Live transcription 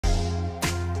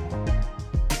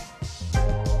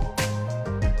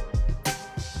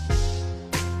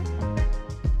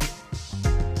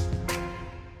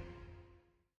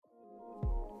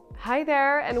Hi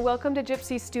there, and welcome to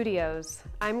Gypsy Studios.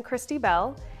 I'm Christy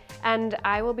Bell, and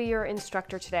I will be your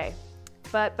instructor today.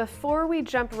 But before we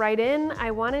jump right in,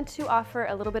 I wanted to offer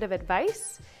a little bit of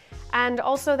advice and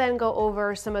also then go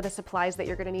over some of the supplies that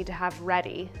you're going to need to have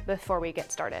ready before we get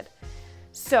started.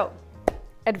 So,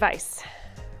 advice.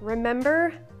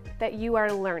 Remember that you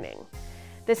are learning.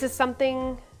 This is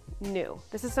something new.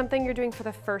 This is something you're doing for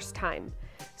the first time.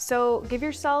 So give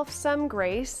yourself some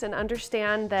grace and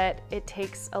understand that it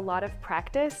takes a lot of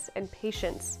practice and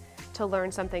patience to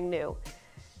learn something new.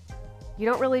 You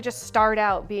don't really just start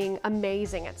out being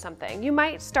amazing at something. You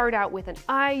might start out with an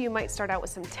eye, you might start out with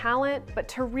some talent, but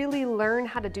to really learn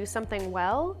how to do something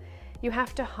well, you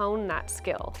have to hone that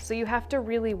skill. So you have to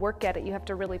really work at it, you have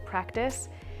to really practice,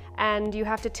 and you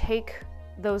have to take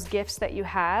those gifts that you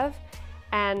have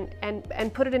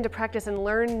and put it into practice and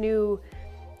learn new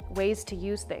ways to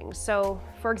use things. So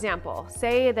for example,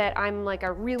 say that I'm like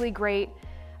a really great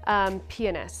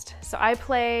pianist. So I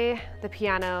play the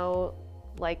piano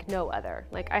like no other.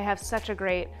 Like I have such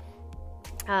great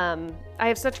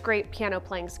piano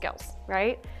playing skills,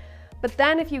 right? But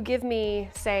then if you give me,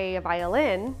 say, a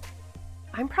violin,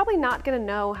 I'm probably not gonna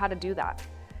know how to do that.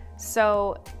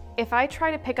 So if I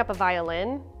try to pick up a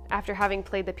violin after having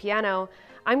played the piano,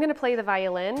 I'm gonna play the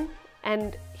violin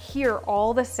and hear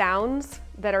all the sounds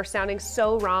that are sounding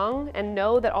so wrong and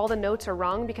know that all the notes are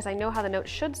wrong because I know how the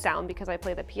notes should sound because I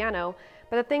play the piano.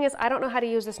 But the thing is, I don't know how to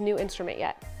use this new instrument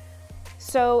yet.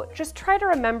 So just try to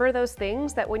remember those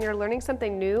things, that when you're learning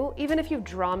something new, even if you've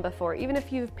drawn before, even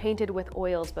if you've painted with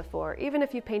oils before, even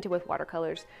if you've painted with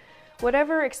watercolors,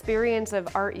 whatever experience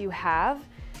of art you have,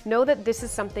 know that this is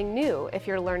something new if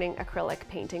you're learning acrylic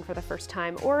painting for the first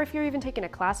time, or if you're even taking a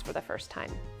class for the first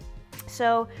time.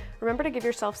 So remember to give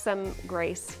yourself some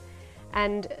grace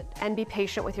and be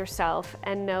patient with yourself,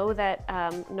 and know that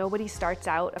nobody starts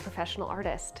out a professional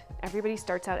artist. Everybody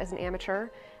starts out as an amateur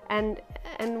and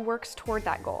works toward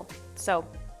that goal. So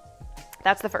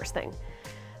that's the first thing.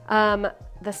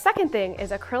 The second thing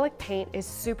is acrylic paint is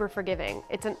super forgiving.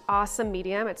 It's an awesome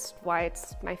medium. It's why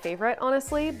it's my favorite,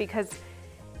 honestly, because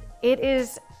it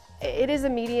is a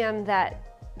medium that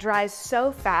dries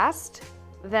so fast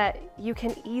that you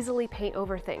can easily paint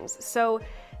over things. So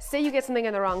say you get something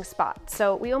in the wrong spot.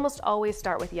 So we almost always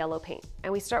start with yellow paint,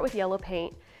 and we start with yellow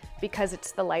paint because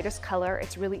it's the lightest color.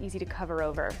 It's really easy to cover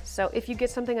over. So if you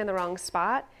get something in the wrong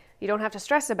spot, you don't have to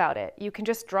stress about it. You can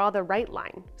just draw the right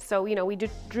line. So, you know, we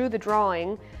drew the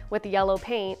drawing with the yellow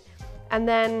paint, and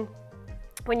then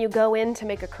when you go in to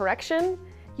make a correction,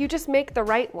 you just make the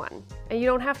right one. And you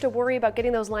don't have to worry about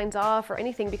getting those lines off or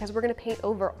anything because we're gonna paint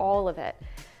over all of it.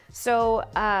 So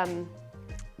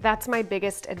that's my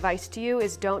biggest advice to you,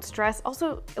 is don't stress.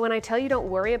 Also, when I tell you don't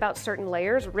worry about certain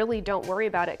layers, really don't worry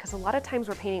about it, because a lot of times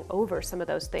we're painting over some of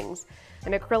those things.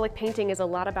 And acrylic painting is a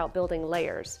lot about building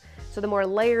layers. So the more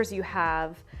layers you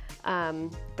have,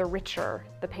 the richer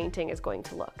the painting is going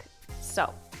to look.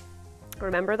 So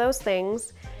remember those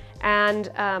things. And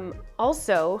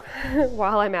also,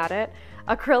 while I'm at it,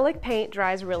 acrylic paint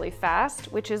dries really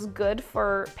fast, which is good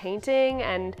for painting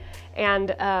and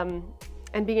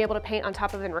being able to paint on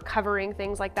top of and recovering,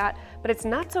 things like that, but it's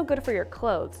not so good for your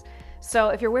clothes. So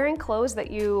if you're wearing clothes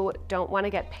that you don't want to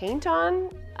get paint on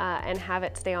and have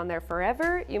it stay on there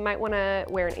forever, you might want to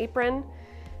wear an apron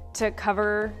to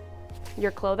cover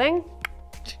your clothing,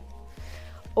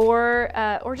 or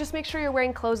just make sure you're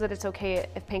wearing clothes that it's okay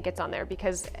if paint gets on there,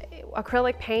 because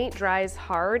acrylic paint dries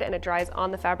hard and it dries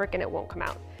on the fabric and it won't come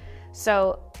out.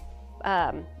 So,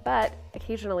 but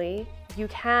occasionally you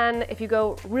can, if you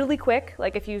go really quick,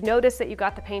 like if you notice that you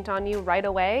got the paint on you right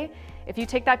away, if you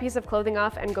take that piece of clothing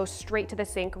off and go straight to the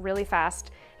sink really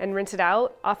fast and rinse it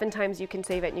out, oftentimes you can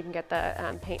save it and you can get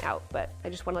the paint out. But I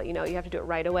just want to let you know, you have to do it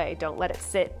right away. Don't let it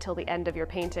sit till the end of your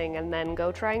painting and then go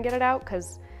try and get it out,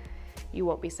 because you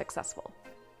won't be successful.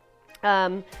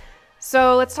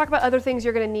 So let's talk about other things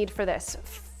you're going to need for this.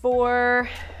 For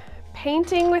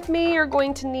painting with me, you're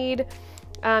going to need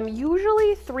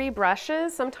usually 3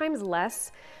 brushes, sometimes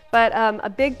less, but a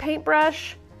big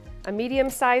paintbrush, a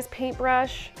medium-sized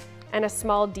paintbrush, and a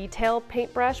small detail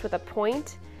paintbrush with a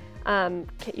point.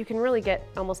 You can really get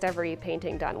almost every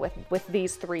painting done with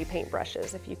these 3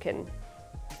 paintbrushes if you can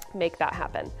make that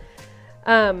happen.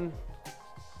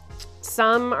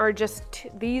 Some are just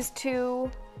these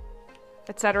 2,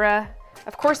 etc.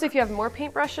 Of course, if you have more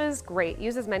paintbrushes, great,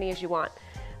 use as many as you want.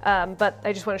 But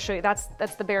I just want to show you, that's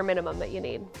the bare minimum that you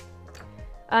need.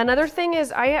 Another thing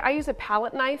is I use a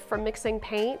palette knife for mixing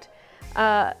paint,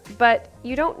 but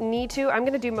you don't need to. I'm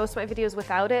going to do most of my videos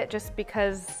without it, just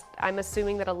because I'm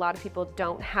assuming that a lot of people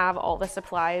don't have all the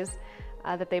supplies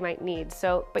that they might need.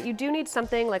 So, but you do need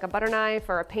something like a butter knife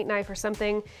or a paint knife or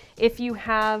something if you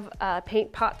have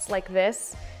paint pots like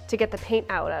this to get the paint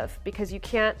out of, because you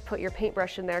can't put your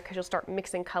paintbrush in there because you'll start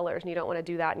mixing colors and you don't want to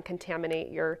do that and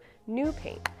contaminate your new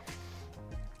paint.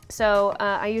 So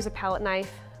I use a palette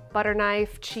knife, butter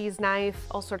knife, cheese knife,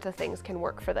 all sorts of things can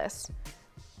work for this.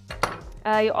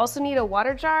 You also need a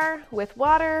water jar with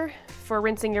water for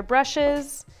rinsing your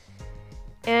brushes.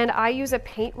 And I use a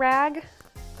paint rag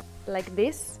like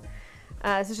this.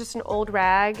 This is just an old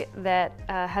rag that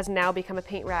has now become a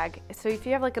paint rag. So if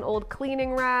you have like an old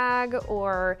cleaning rag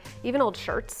or even old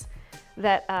shirts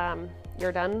that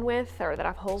you're done with or that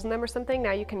have holes in them or something,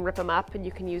 now you can rip them up and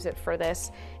you can use it for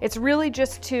this. It's really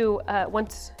just to,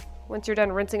 once you're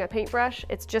done rinsing a paintbrush,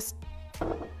 it's just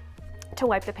to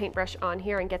wipe the paintbrush on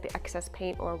here and get the excess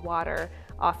paint or water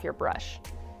off your brush,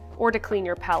 or to clean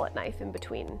your palette knife in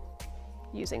between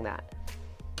using that.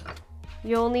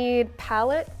 You'll need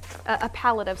a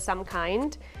palette of some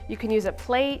kind. You can use a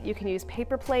plate, you can use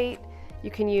paper plate,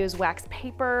 you can use wax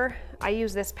paper. I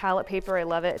use this palette paper, I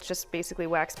love it. It's just basically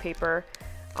wax paper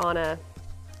on a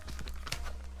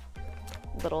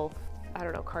little, I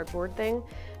don't know, cardboard thing.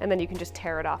 And then you can just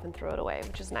tear it off and throw it away,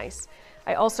 which is nice.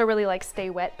 I also really like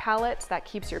Stay Wet palettes. That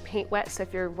keeps your paint wet. So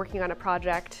if you're working on a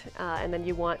project and then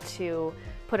you want to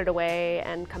put it away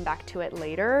and come back to it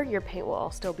later, your paint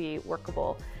will still be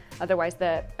workable. Otherwise,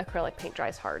 the acrylic paint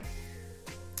dries hard.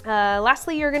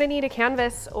 Lastly, you're gonna need a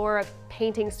canvas or a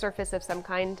painting surface of some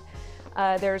kind.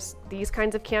 There's these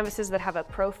kinds of canvases that have a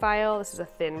profile. This is a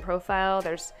thin profile.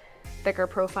 There's thicker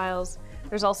profiles.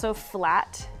 There's also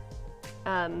flat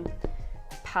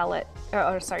palette,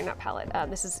 sorry, not palette.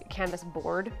 This is canvas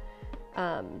board.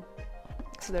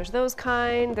 So there's those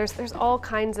kind. There's all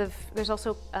kinds of, there's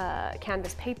also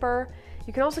canvas paper.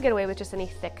 You can also get away with just any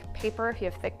thick paper. If you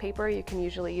have thick paper, you can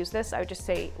usually use this. I would just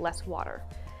say less water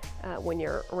when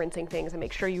you're rinsing things, and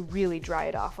make sure you really dry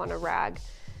it off on a rag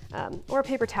or a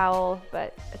paper towel,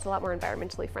 but it's a lot more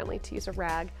environmentally friendly to use a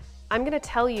rag. I'm gonna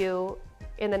tell you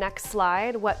in the next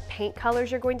slide what paint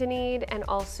colors you're going to need and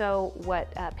also what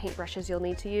paint brushes you'll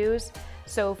need to use.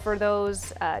 So for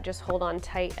those, just hold on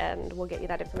tight and we'll get you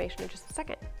that information in just a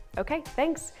second. Okay,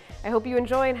 thanks. I hope you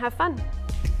enjoy and have fun.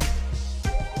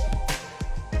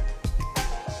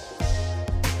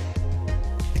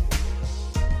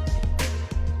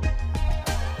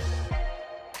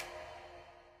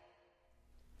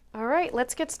 All right,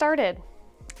 let's get started.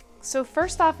 So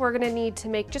first off, we're gonna need to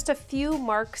make just a few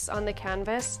marks on the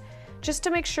canvas just to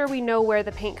make sure we know where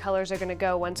the paint colors are gonna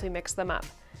go once we mix them up.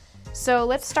 So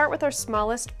let's start with our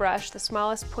smallest brush, the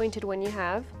smallest pointed one you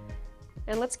have,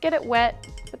 and let's get it wet,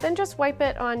 but then just wipe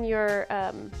it on your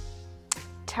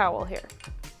towel here.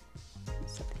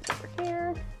 Set these over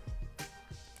here.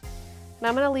 And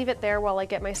I'm gonna leave it there while I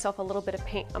get myself a little bit of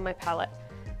paint on my palette.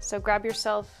 So grab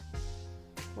yourself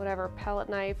whatever palette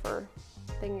knife or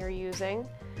thing you're using.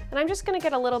 And I'm just gonna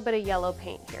get a little bit of yellow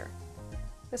paint here.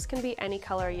 This can be any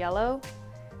color yellow.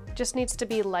 It just needs to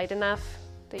be light enough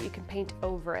that you can paint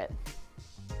over it.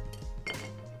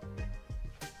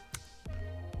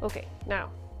 Okay, now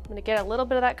I'm gonna get a little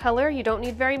bit of that color. You don't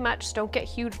need very much, so don't get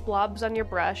huge blobs on your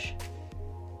brush.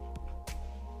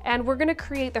 And we're gonna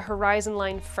create the horizon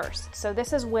line first. So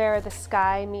this is where the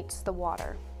sky meets the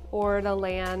water, or the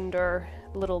land, or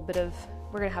a little bit of,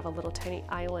 we're gonna have a little tiny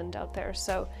island out there.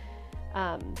 So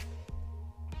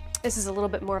this is a little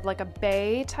bit more of like a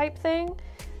bay type thing.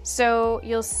 So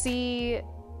you'll see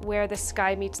where the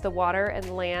sky meets the water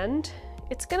and land.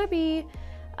 It's gonna be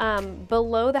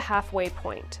below the halfway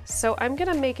point. So I'm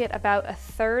gonna make it about a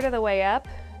third of the way up,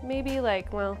 maybe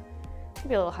like, well,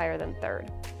 maybe a little higher than third.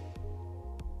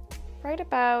 Right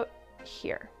about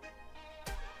here.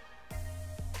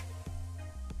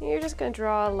 And you're just gonna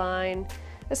draw a line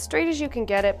as straight as you can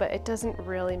get it, but it doesn't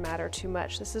really matter too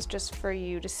much. This is just for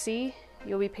you to see.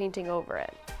 You'll be painting over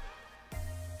it.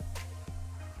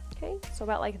 Okay, so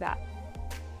about like that.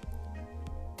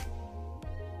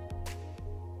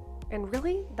 And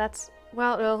really, that's,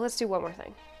 well, no, let's do one more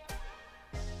thing.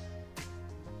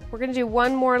 We're gonna do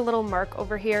one more little mark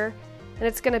over here, and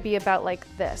it's gonna be about like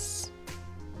this.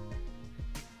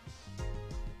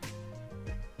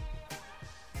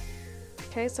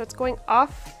 Okay, so it's going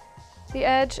off the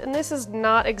edge, and this is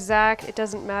not exact. It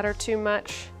doesn't matter too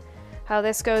much how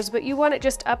this goes, but you want it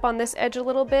just up on this edge a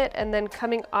little bit and then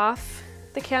coming off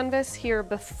the canvas here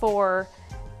before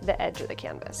the edge of the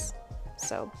canvas.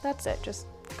 So that's it, just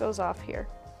goes off here.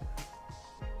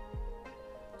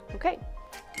 Okay,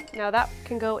 now that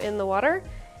can go in the water,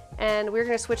 and we're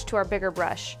gonna switch to our bigger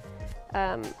brush.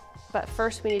 But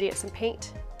first we need to get some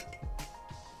paint.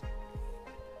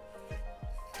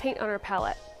 paint on our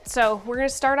palette. So we're gonna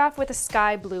start off with a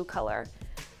sky blue color.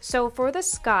 So for the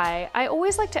sky, I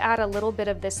always like to add a little bit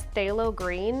of this phthalo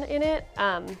green in it.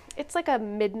 It's like a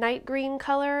midnight green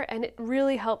color, and it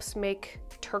really helps make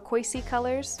turquoisey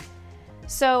colors.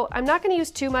 So I'm not gonna use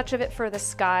too much of it for the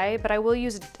sky, but I will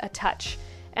use a touch.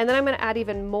 And then I'm gonna add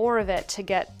even more of it to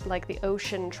get like the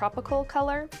ocean tropical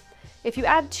color. If you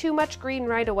add too much green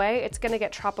right away, it's gonna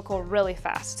get tropical really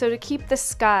fast. So to keep the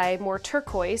sky more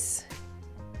turquoise,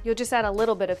 you'll just add a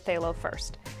little bit of phthalo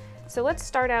first. So let's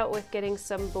start out with getting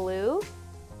some blue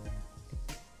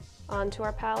onto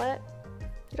our palette.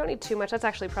 You don't need too much, that's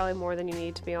actually probably more than you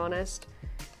need, to be honest.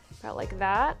 About like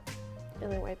that,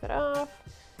 and then wipe it off.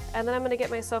 And then I'm gonna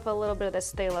get myself a little bit of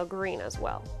this phthalo green as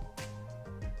well.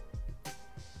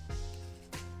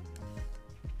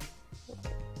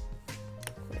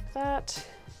 That.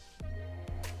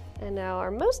 And now our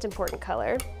most important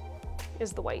color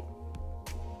is the white.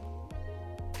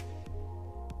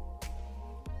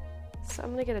 So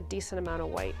I'm gonna get a decent amount of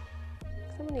white.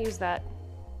 I'm gonna use that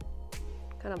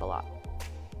kind of a lot.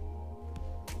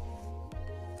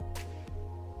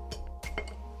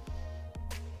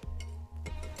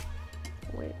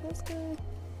 Wait, that's good.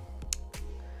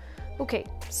 Okay,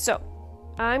 so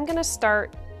I'm gonna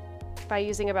start by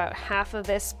using about half of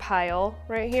this pile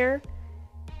right here,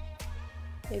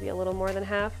 maybe a little more than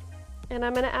half, and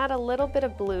I'm going to add a little bit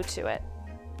of blue to it,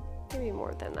 maybe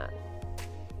more than that,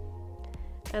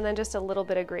 and then just a little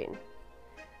bit of green.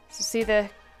 So see the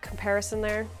comparison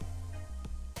there?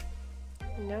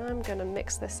 Now I'm going to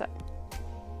mix this up.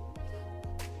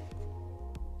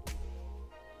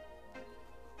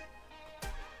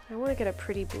 I want to get a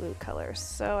pretty blue color,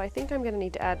 so I think I'm going to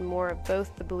need to add more of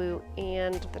both the blue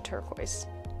and the turquoise,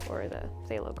 or the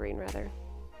phthalo green rather.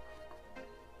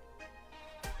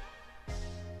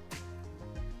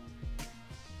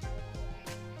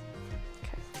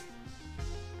 Okay.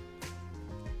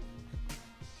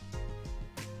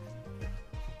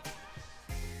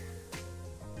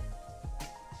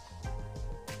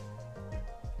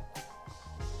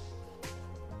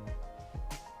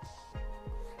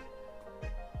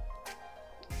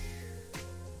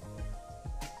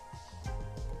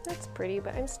 That's pretty,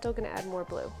 but I'm still gonna add more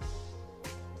blue.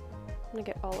 I'm gonna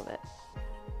get all of it.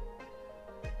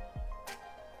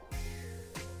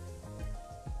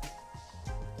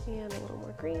 And a little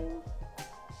more green.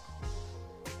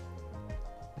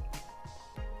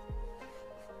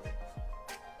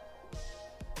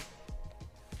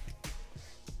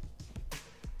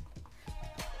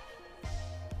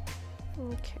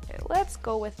 Okay, let's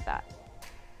go with that.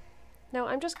 Now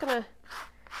I'm just gonna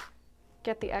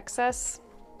get the excess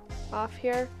off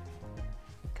here,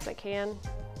 because I can.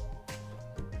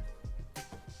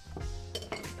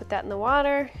 Put that in the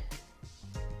water.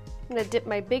 I'm gonna dip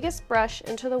my biggest brush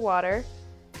into the water,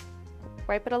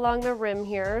 wipe it along the rim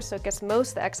here so it gets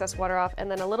most of the excess water off,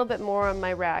 and then a little bit more on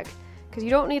my rag, because you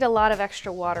don't need a lot of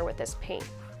extra water with this paint.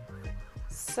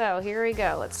 So here we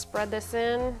go, let's spread this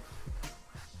in.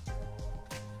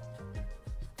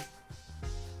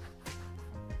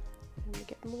 Let me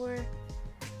get more.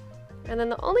 And then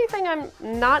the only thing I'm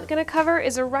not gonna cover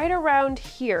is right around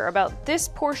here, about this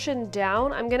portion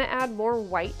down. I'm gonna add more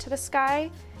white to the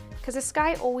sky, because the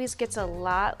sky always gets a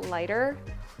lot lighter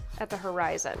at the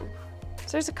horizon.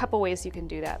 So there's a couple ways you can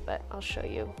do that, but I'll show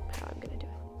you how I'm gonna do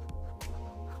it.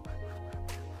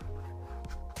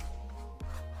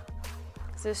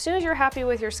 So as soon as you're happy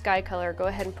with your sky color, go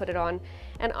ahead and put it on.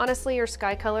 And honestly, your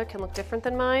sky color can look different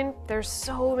than mine. There's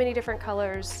so many different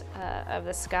colors of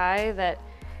the sky that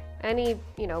any,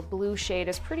 blue shade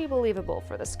is pretty believable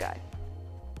for the sky.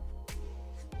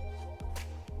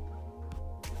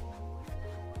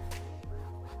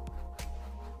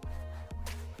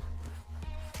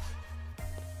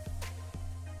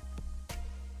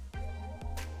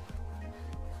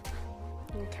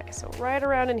 Okay, so right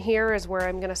around in here is where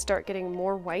I'm gonna start getting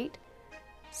more white.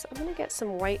 So I'm gonna get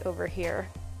some white over here.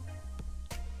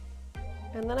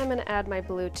 And then I'm gonna add my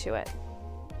blue to it,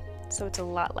 so it's a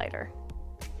lot lighter.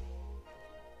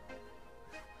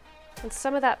 And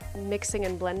some of that mixing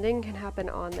and blending can happen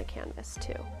on the canvas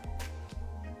too.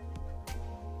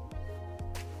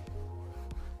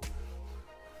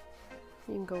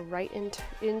 You can go right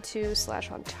into slash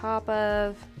on top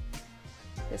of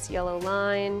this yellow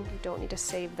line. You don't need to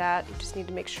save that. You just need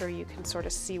to make sure you can sort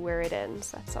of see where it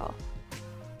ends, that's all.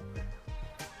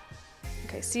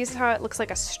 Okay, see how it looks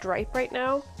like a stripe right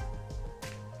now?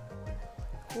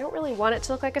 I don't really want it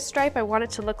to look like a stripe. I want it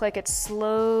to look like it's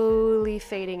slowly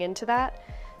fading into that.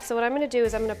 So what I'm gonna do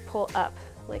is I'm gonna pull up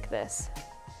like this,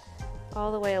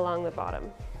 all the way along the bottom.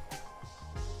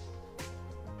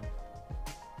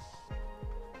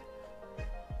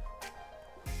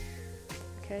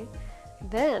 Okay,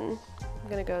 then I'm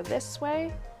gonna go this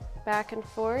way, back and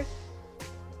forth,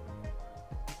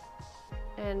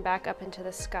 and back up into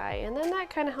the sky. And then that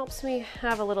kind of helps me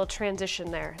have a little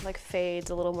transition there, like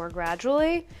fades a little more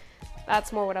gradually.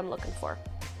 That's more what I'm looking for.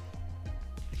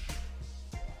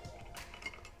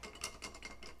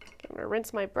 I'm gonna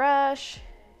rinse my brush.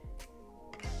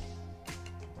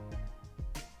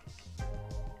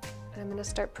 And I'm gonna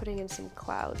start putting in some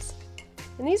clouds.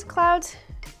 And these clouds,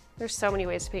 there's so many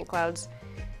ways to paint clouds.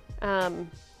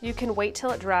 You can wait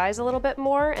till it dries a little bit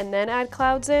more and then add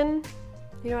clouds in.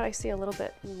 You know what, I see a little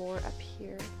bit more up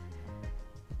here.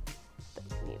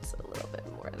 That needs a little bit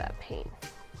more of that paint.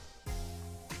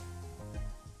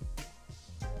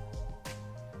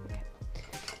 Okay,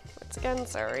 once again,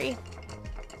 sorry.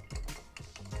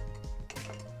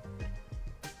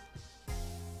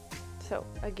 So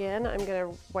again, I'm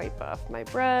gonna wipe off my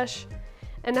brush.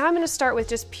 And now I'm gonna start with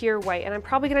just pure white, and I'm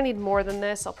probably gonna need more than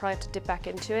this. I'll probably have to dip back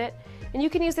into it. And you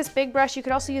can use this big brush. You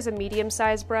could also use a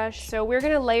medium-sized brush. So we're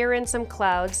gonna layer in some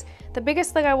clouds. The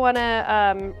biggest thing I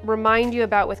wanna remind you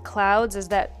about with clouds is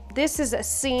that this is a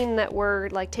scene that we're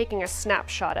like taking a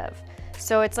snapshot of.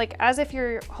 So it's like as if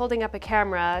you're holding up a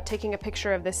camera, taking a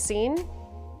picture of this scene,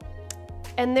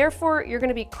 and therefore you're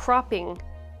gonna be cropping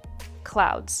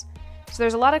clouds. So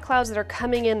there's a lot of clouds that are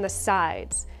coming in the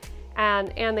sides.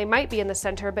 And they might be in the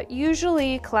center, but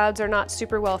usually clouds are not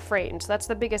super well framed. So that's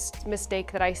the biggest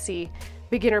mistake that I see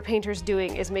beginner painters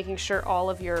doing, is making sure all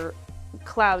of your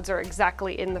clouds are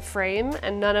exactly in the frame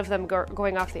and none of them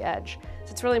going off the edge.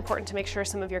 So it's really important to make sure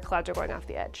some of your clouds are going off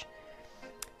the edge.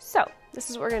 So this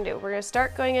is what we're gonna do. We're gonna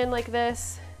start going in like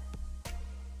this,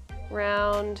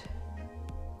 round,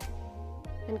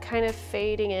 and kind of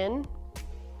fading in.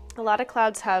 A lot of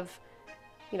clouds have,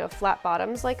 you know, flat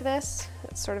bottoms like this.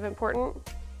 That's sort of important.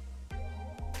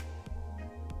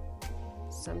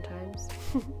 Sometimes.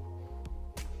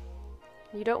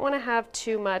 You don't want to have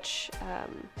too much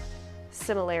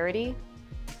similarity.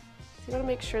 So you want to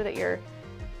make sure that your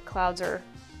clouds are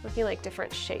looking like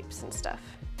different shapes and stuff.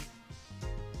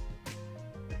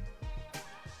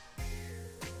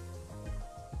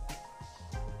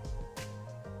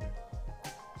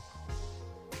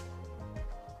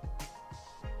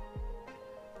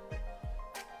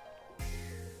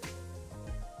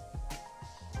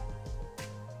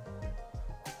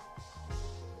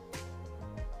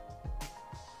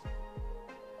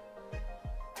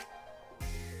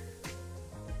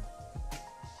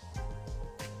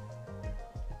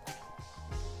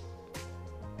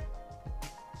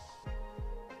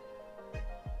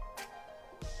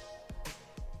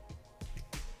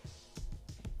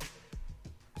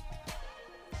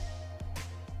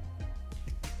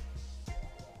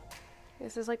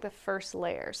 This is like the first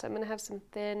layer, so I'm gonna have some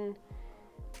thin,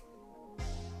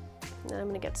 and I'm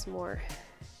gonna get some more,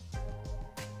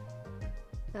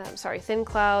 thin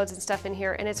clouds and stuff in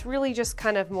here, and it's really just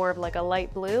kind of more of like a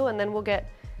light blue, and then we'll get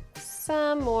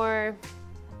some more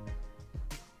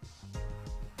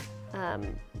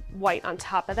white on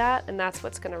top of that, and that's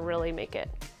what's gonna really make it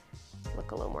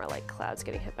look a little more like clouds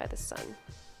getting hit by the sun.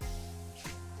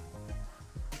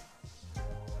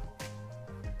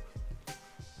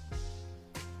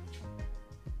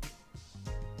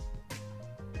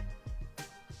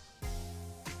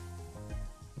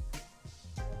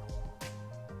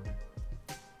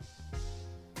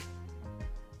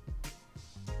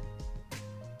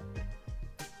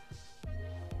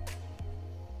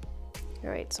 All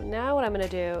right, so now what I'm gonna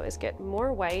do is get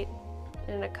more white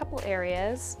in a couple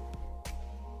areas.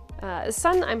 The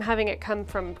sun, I'm having it come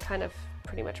from kind of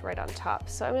pretty much right on top.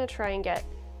 So I'm gonna try and get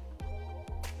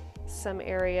some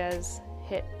areas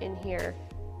hit in here,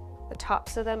 the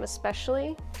tops of them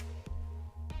especially.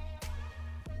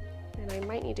 And I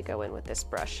might need to go in with this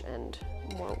brush and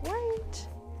more white.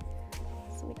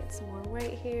 So let me get some more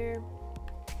white here.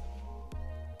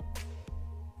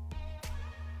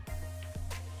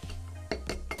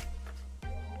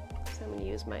 I'm going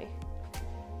to use my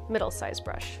middle-sized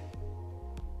brush.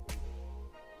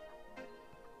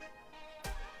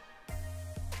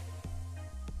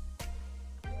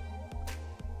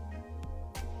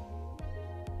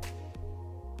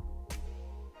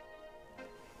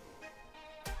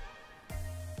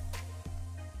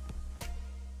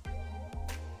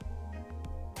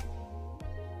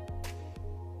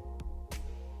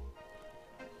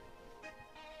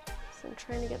 So I'm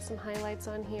trying to get some highlights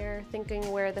on here,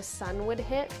 thinking where the sun would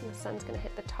hit. And the sun's gonna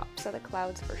hit the tops of the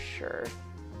clouds for sure.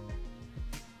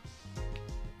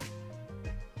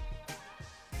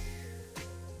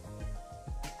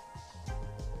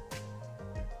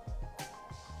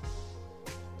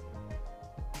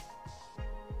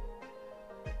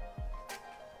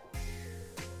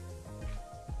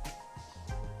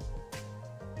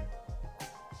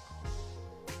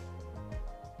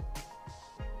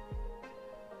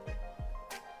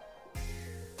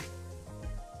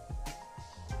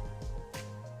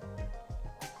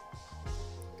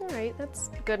 All right, that's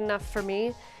good enough for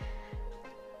me.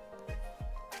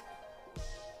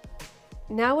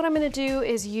 Now what I'm gonna do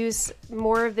is use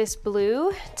more of this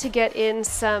blue to get in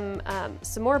some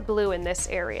more blue in this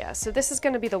area. So this is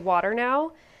gonna be the water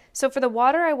now. So for the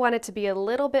water, I want it to be a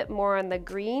little bit more on the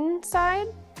green side.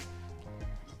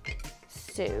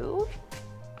 So,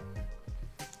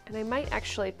 and I might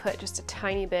actually put just a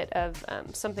tiny bit of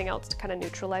something else to kind of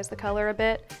neutralize the color a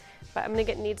bit, but I'm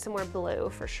gonna need some more blue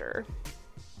for sure.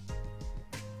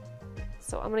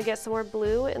 So I'm gonna get some more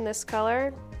blue in this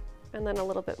color and then a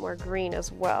little bit more green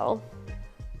as well.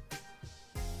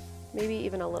 Maybe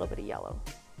even a little bit of yellow.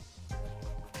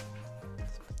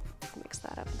 Let's mix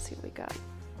that up and see what we got.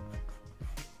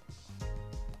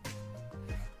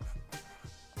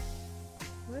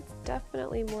 That's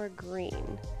definitely more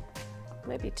green.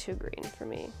 Might be too green for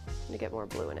me. I'm gonna get more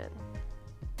blue in it.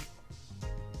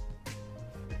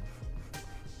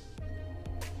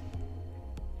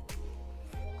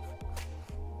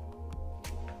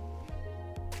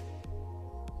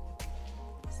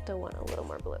 Still want a little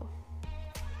more blue.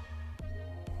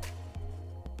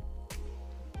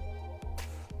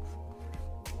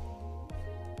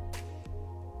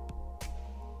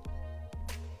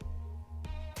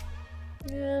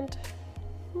 And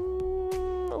a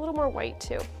little more white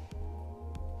too.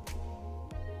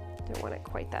 Don't want it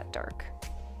quite that dark.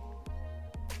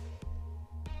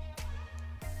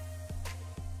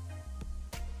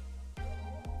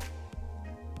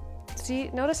 See,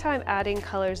 notice how I'm adding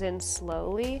colors in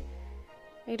slowly.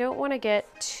 I don't want to get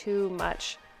too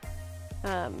much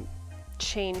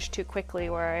change too quickly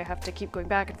where I have to keep going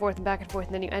back and forth and back and forth,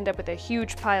 and then you end up with a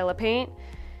huge pile of paint.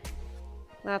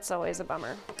 That's always a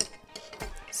bummer.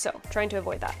 So, trying to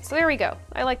avoid that. So there we go.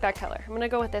 I like that color. I'm gonna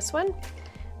go with this one.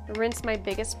 Rinse my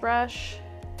biggest brush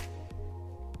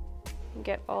and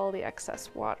get all the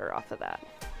excess water off of that.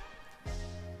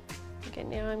 Okay,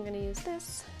 now I'm gonna use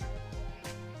this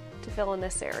to fill in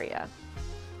this area.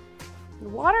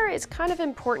 Water is kind of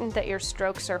important that your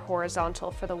strokes are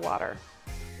horizontal for the water.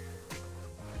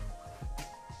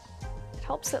 It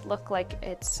helps it look like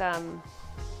it's,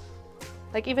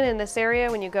 like even in this area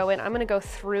when you go in, I'm gonna go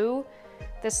through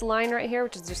this line right here,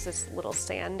 which is just this little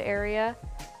sand area.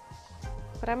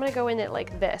 But I'm gonna go in it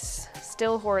like this,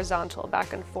 still horizontal,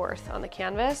 back and forth on the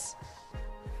canvas.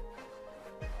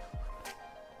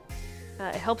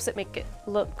 It helps it make it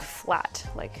look flat,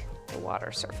 like the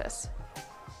water surface.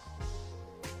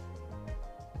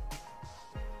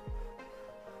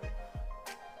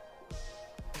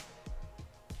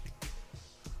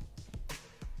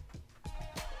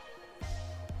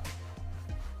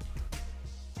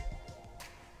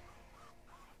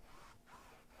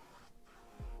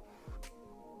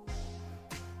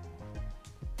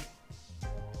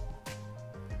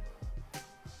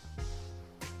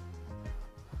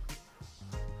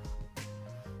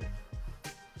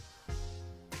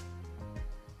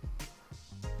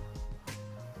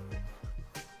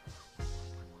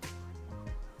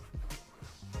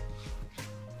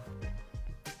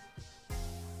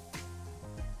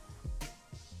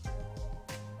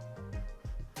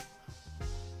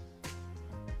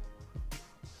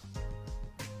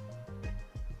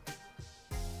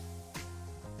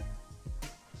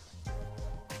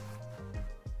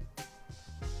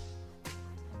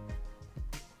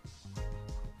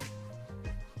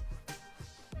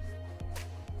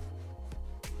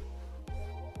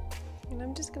 And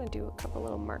I'm just gonna do a couple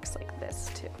little marks like this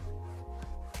too.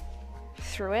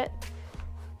 Through it.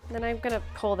 And then I'm gonna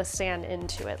pull the sand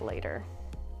into it later.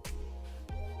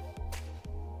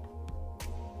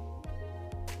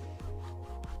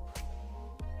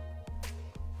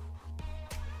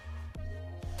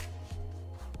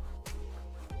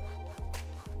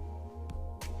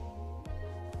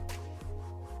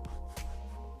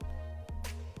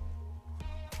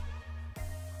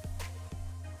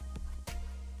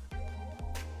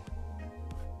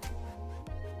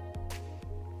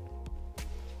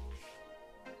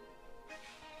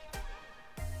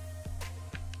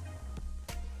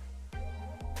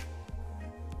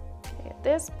 At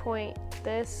this point,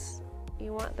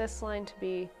 you want this line to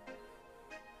be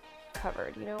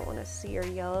covered. You don't want to see your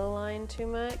yellow line too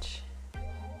much,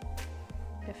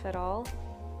 if at all.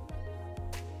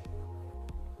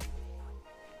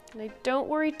 And I don't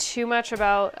worry too much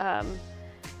about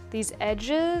these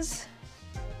edges,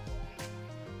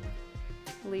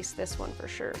 at least this one for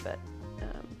sure, but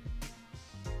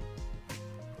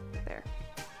there.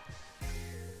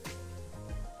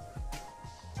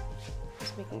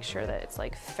 Just making sure that it's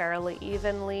like fairly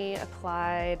evenly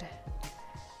applied.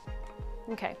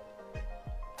 Okay.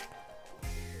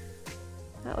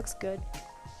 That looks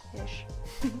good-ish.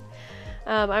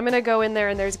 I'm gonna go in there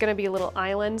and there's gonna be little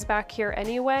islands back here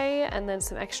anyway, and then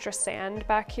some extra sand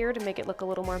back here to make it look a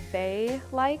little more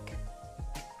bay-like.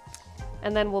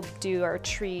 And then we'll do our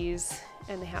trees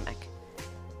and the hammock.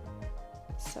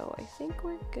 So I think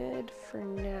we're good for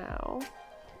now.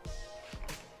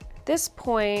 At this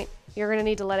point, you're gonna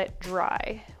need to let it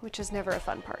dry, which is never a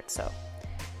fun part. So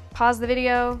pause the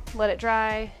video, let it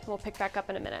dry, and we'll pick back up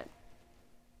in a minute.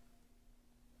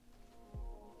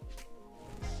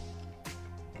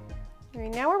 All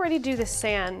right, now we're ready to do the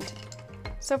sand.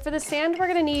 So for the sand, we're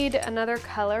gonna need another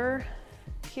color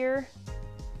here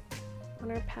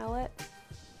on our palette.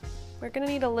 We're gonna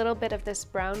need a little bit of this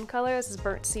brown color. This is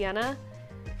burnt sienna.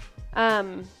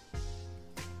 That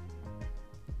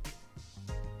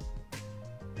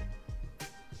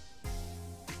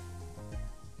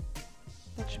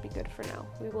should be good for now.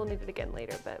 We will need it again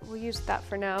later, but we'll use that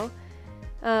for now.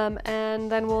 And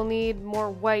then we'll need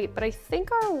more white, but I think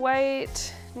our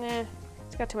white, nah,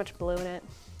 it's got too much blue in it.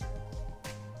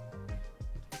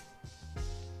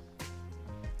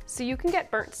 So you can get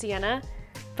burnt sienna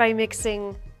by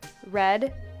mixing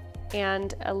red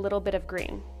and a little bit of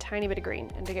green, tiny bit of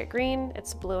green. And to get green,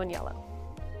 it's blue and yellow.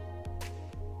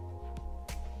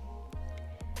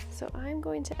 So I'm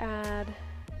going to add,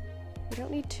 we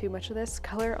don't need too much of this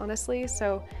color, honestly,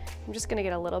 so I'm just gonna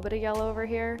get a little bit of yellow over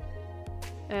here,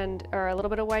 or a little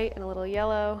bit of white and a little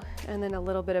yellow, and then a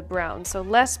little bit of brown. So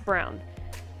less brown,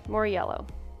 more yellow.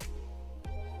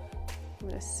 I'm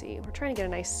gonna see, we're trying to get a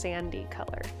nice sandy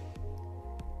color.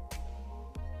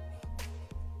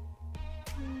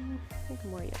 I think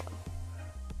more yellow.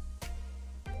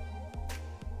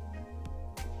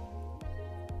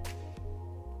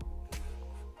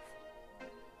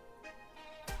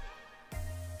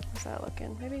 How's that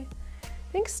looking? Maybe,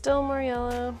 I think still more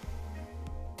yellow.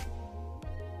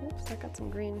 Oops, I got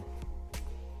some green.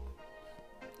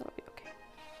 That'll be okay.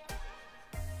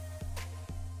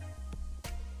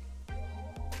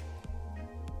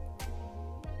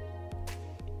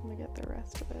 Let me get the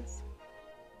rest of this.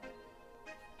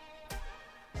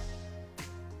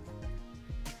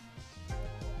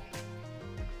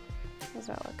 How's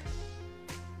that look?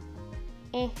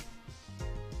 I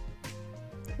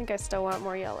think I still want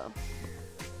more yellow.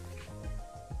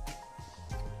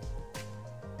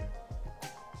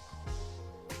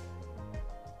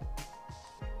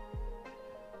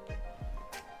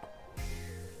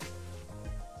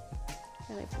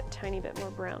 And I put a tiny bit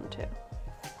more brown too.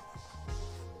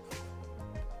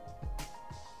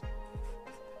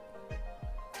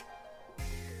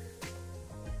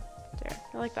 There,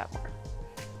 I like that more.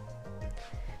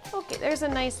 Okay, there's a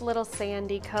nice little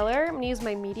sandy color. I'm gonna use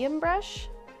my medium brush,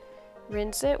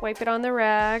 rinse it, wipe it on the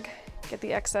rag, get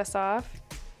the excess off.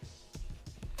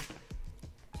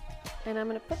 And I'm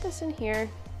gonna put this in here,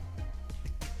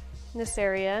 in this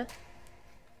area.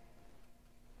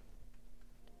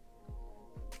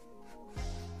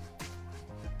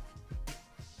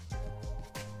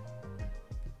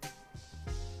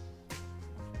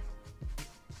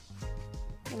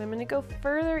 And I'm gonna go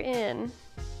further in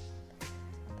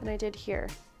than I did here.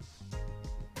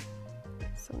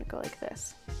 So I'm gonna go like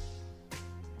this.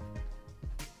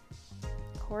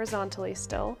 Horizontally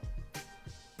still.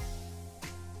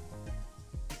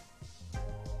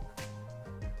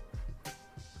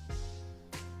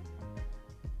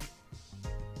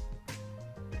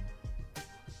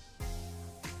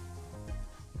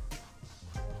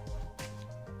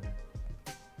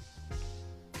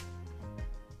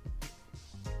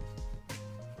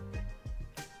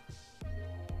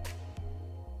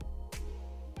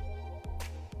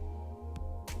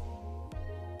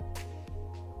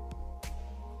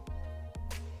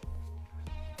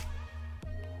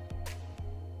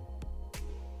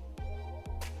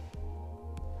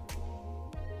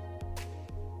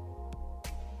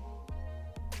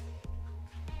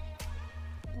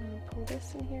 Pull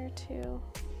this in here too.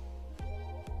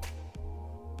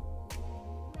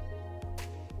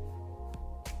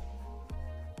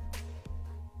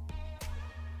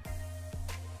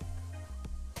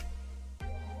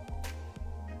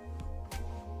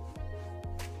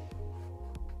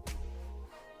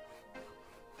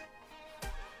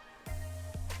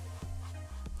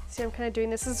 See, I'm kind of doing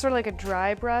this. This is sort of like a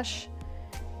dry brush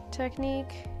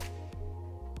technique.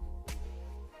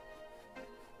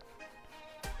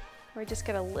 Where I just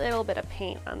get a little bit of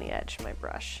paint on the edge of my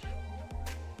brush.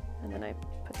 And then I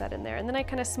put that in there. And then I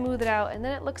kind of smooth it out. And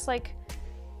then it looks like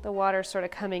the water sort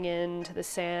of coming into the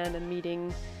sand and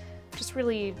meeting just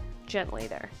really gently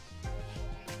there.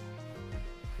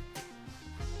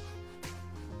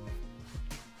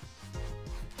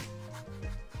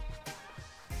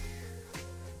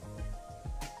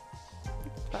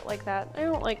 like that. I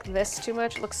don't like this too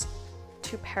much. It looks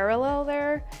too parallel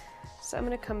there. So I'm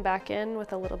gonna come back in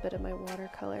with a little bit of my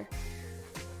watercolor.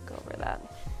 Go over that.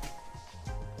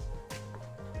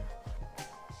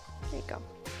 There you go.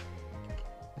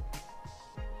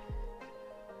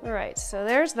 All right, so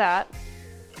there's that.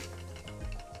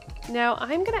 Now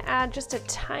I'm gonna add just a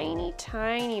tiny,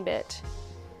 tiny bit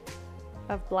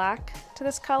of black to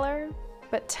this color,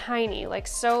 but tiny, like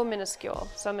so minuscule.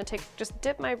 So I'm gonna just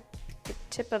dip the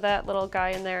tip of that little guy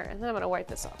in there, and then I'm gonna wipe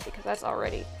this off because that's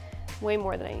already way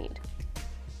more than I need.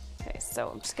 Okay, so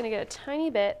I'm just gonna get a tiny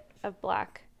bit of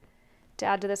black to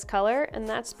add to this color, and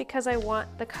that's because I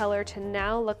want the color to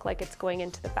now look like it's going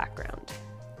into the background.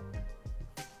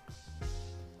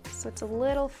 So it's a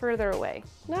little further away.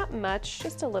 Not much,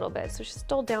 just a little bit. So just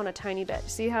dull down a tiny bit.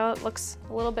 See how it looks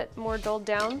a little bit more dulled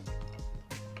down?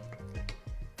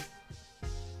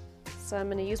 So I'm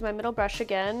gonna use my middle brush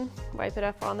again, wipe it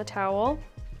off on the towel.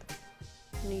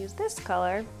 I'm gonna use this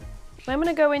color. I'm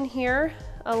gonna go in here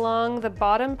along the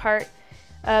bottom part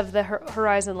of the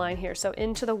horizon line here, so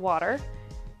into the water.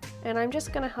 And I'm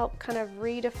just gonna help kind of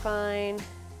redefine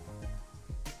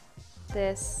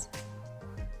this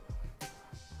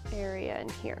area in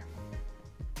here.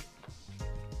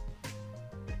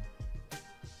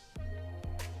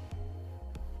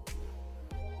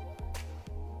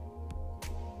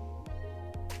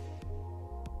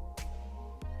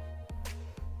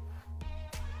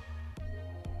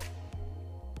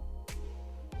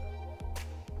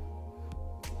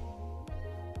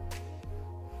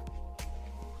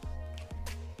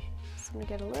 So I'm gonna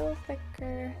get a little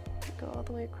thicker, go all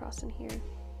the way across in here.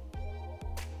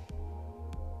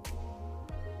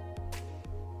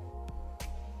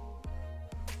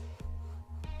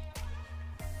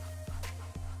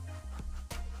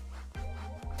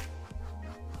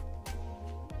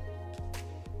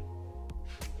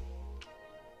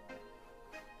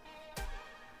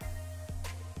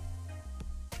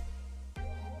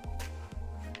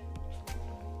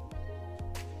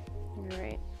 All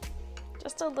right,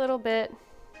 just a little bit,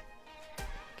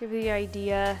 give you the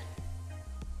idea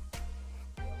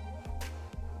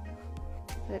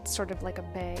that it's sort of like a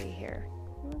bay here.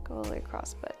 I won't go all the way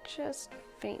across, but just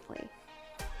faintly.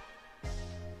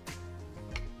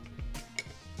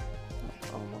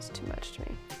 That's almost too much to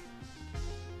me.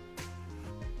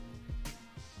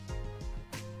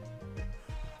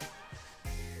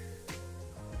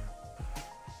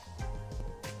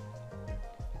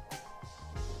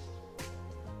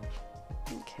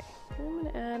 Okay, I'm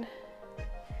gonna add,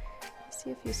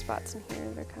 see a few spots in here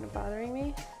that are kind of bothering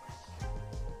me.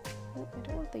 Oh, I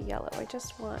don't want the yellow, I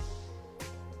just want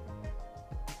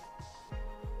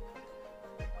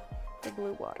the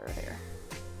blue water there.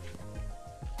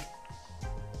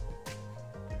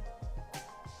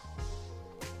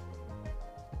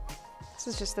 This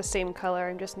is just the same color,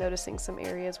 I'm just noticing some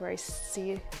areas where I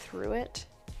see through it,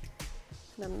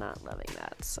 and I'm not loving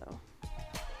that, so I'm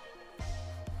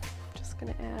just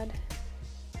gonna add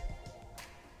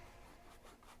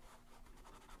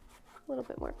a little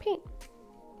bit more paint.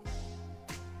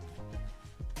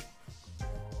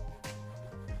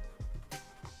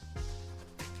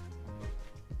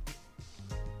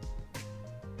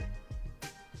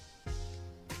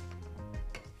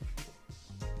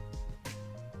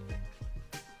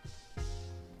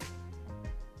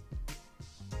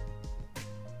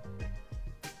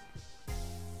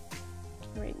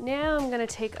 Right now I'm gonna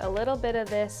take a little bit of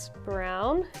this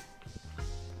brown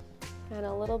and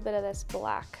a little bit of this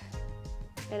black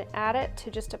and add it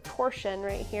to just a portion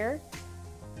right here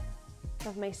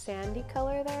of my sandy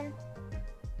color there.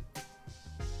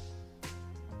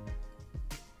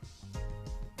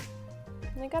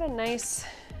 And I got a nice,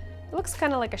 it looks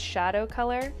kind of like a shadow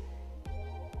color.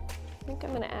 I think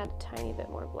I'm gonna add a tiny bit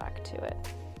more black to it.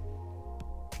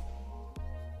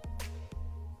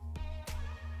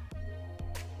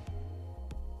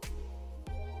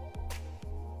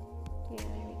 Yeah,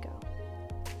 there we go.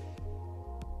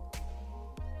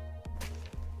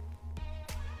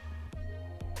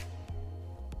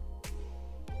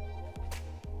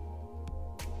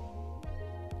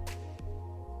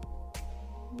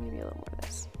 Maybe a little more of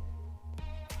this.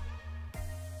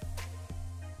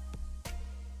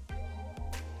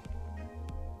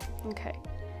 Okay.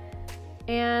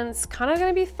 And it's kind of going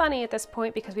to be funny at this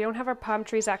point because we don't have our palm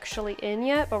trees actually in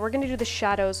yet, but we're going to do the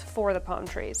shadows for the palm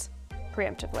trees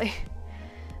preemptively.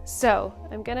 So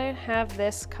I'm going to have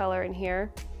this color in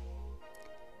here,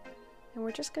 and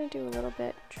we're just going to do a little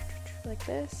bit like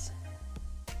this.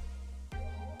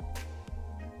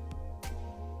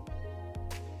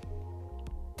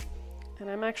 And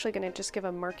I'm actually going to just give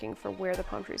a marking for where the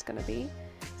palm tree is going to be.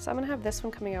 So I'm gonna have this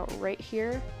one coming out right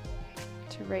here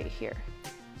to right here.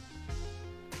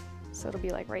 So it'll be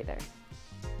like right there.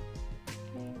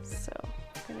 Okay, so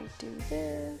I'm gonna do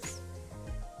this,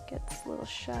 get these little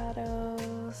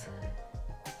shadows.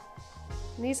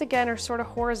 And these again are sort of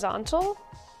horizontal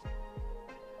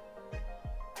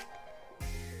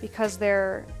because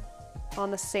they're on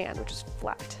the sand, which is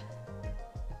flat.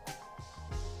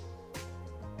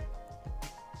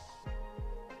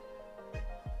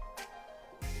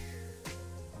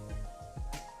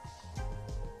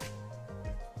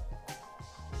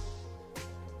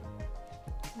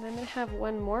 And I'm gonna have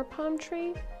one more palm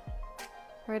tree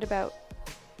right about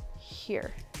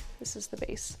here. This is the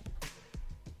base.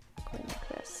 Going like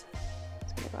this.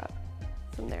 It's gonna go out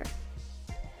from there.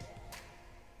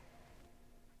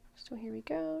 So here we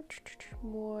go.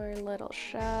 More little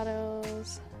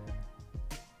shadows.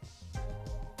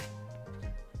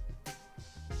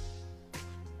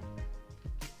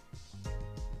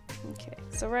 Okay,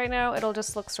 so right now it'll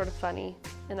just look sort of funny,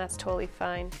 and that's totally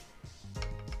fine.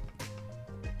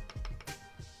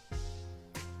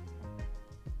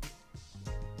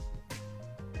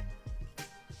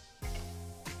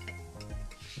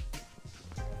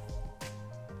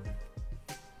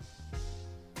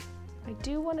 I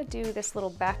do want to do this little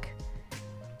back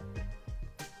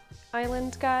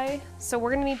island guy. So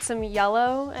we're going to need some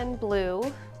yellow and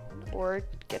blue, or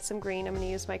get some green. I'm going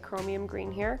to use my Chromium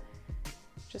Green here,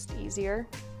 just easier.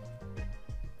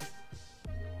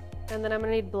 And then I'm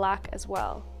going to need black as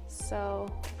well.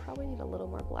 So I probably need a little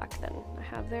more black than I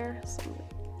have there. So I'm going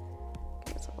to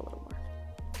give myself a little more.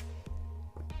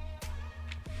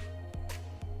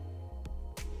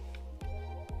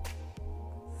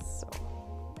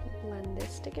 Blend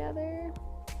this together.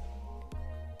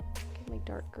 Get my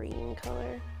dark green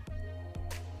color.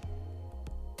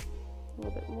 A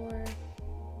little bit more.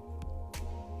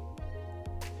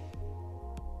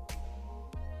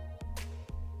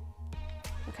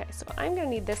 Okay, so I'm gonna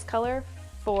need this color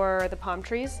for the palm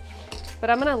trees, but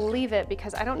I'm gonna leave it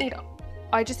because I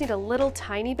just need a little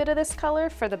tiny bit of this color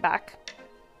for the back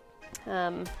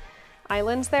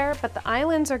islands there, but the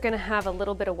islands are gonna have a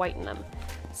little bit of white in them.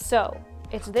 So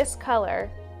it's this color,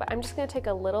 but I'm just gonna take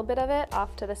a little bit of it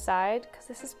off to the side because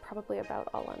this is probably about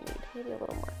all I need, maybe a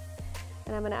little more.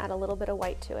 And I'm gonna add a little bit of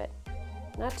white to it.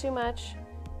 Not too much,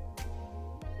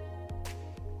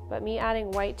 but me adding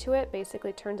white to it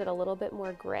basically turns it a little bit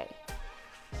more gray,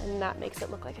 and that makes it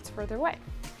look like it's further away.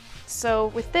 So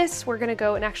with this, we're gonna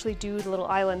go and actually do the little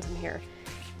islands in here.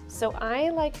 So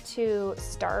I like to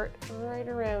start right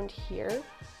around here,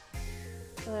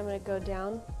 and I'm gonna go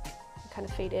down and kind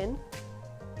of fade in.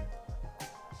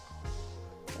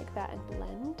 Like that, and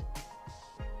blend.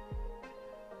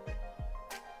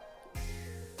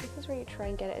 This is where you try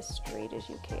and get it as straight as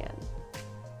you can.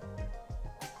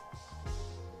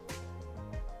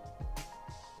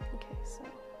 Okay, so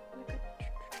I'm gonna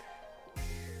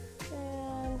go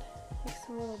and make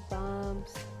some little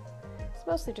bumps. It's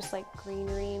mostly just like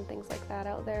greenery and things like that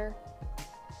out there.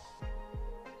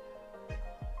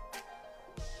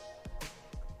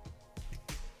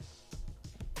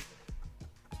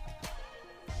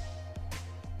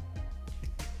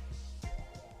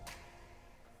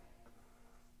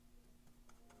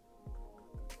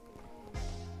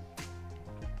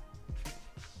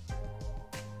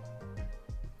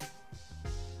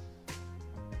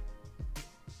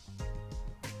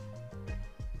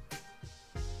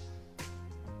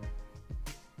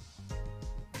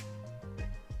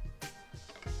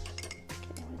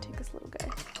 Little guy.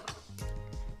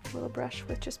 Little brush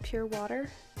with just pure water.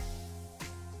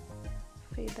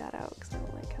 Fade that out because I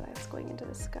don't like how that's going into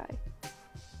the sky.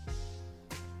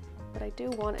 But I do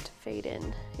want it to fade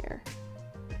in here.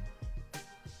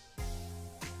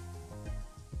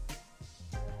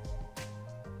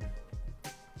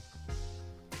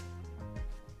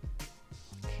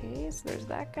 Okay, so there's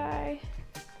that guy.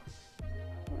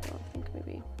 I think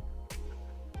maybe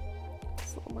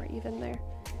it's a little more even there.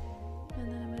 And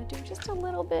then I'm going to do just a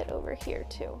little bit over here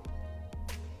too.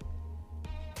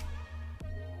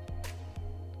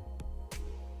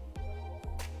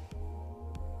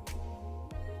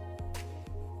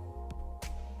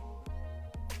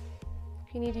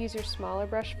 If you need to use your smaller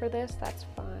brush for this, that's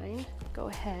fine. Go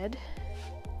ahead.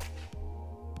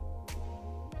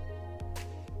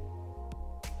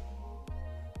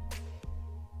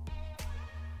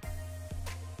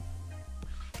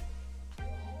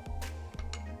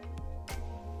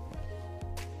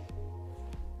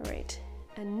 Right,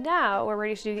 and now we're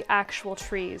ready to do the actual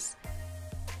trees.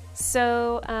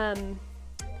 So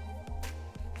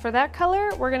for that color,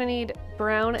 we're gonna need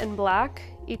brown and black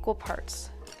equal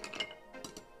parts.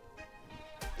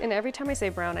 and every time I say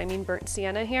brown, I mean burnt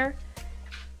sienna here.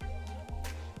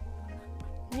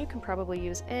 And you can probably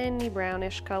use any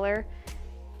brownish color.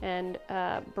 And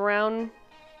brown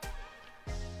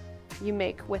you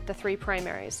make with the 3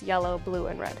 primaries, yellow, blue,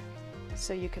 and red.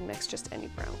 So you can mix just any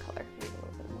brown color. Maybe a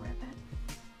little bit more of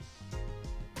it.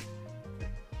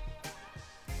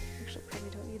 Actually, probably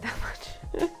don't need that much.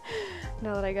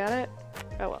 Now that I got it,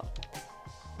 oh well.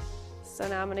 So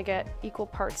now I'm gonna get equal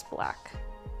parts black.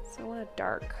 So I want a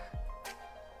dark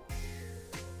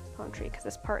palm tree because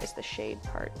this part is the shade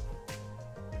part.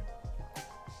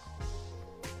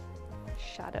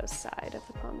 Shadow side of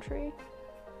the palm tree.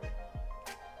 So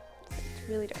it's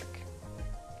really dark.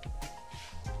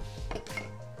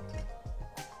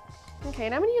 Okay,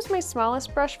 and I'm gonna use my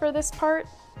smallest brush for this part.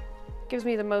 Gives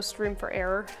me the most room for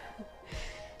error.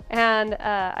 And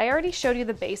I already showed you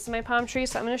the base of my palm tree,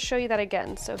 so I'm gonna show you that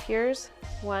again. So here's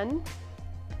one.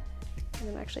 And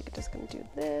I'm actually just gonna do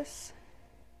this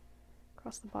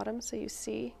across the bottom so you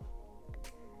see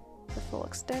the full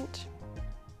extent.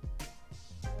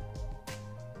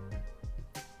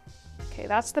 Okay,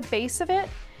 that's the base of it.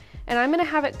 And I'm gonna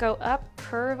have it go up,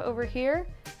 curve over here,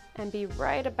 and be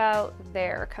right about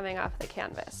there coming off the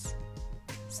canvas.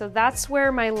 So that's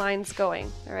where my line's going,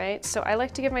 all right? So I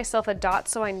like to give myself a dot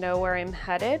so I know where I'm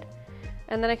headed.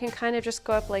 And then I can kind of just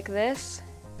go up like this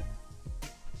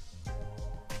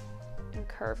and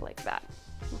curve like that.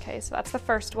 Okay, so that's the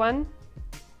first one.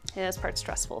 And this part's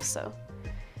stressful, so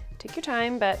take your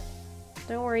time, but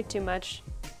don't worry too much.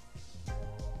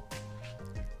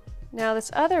 Now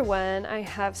this other one I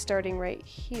have starting right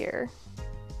here.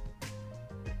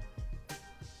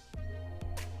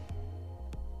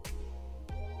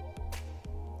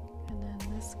 And then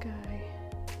this guy.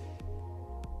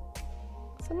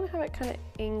 So I'm gonna have it kind of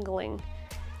angling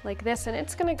like this, and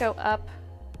it's gonna go up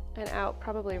and out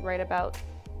probably right about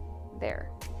there.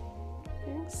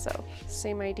 Okay, so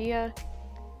same idea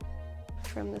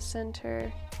from the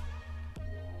center,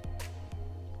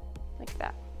 like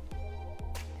that.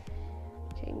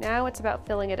 Okay, now it's about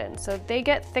filling it in. So they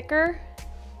get thicker.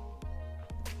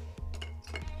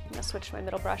 I'm gonna switch to my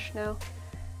middle brush now.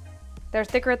 They're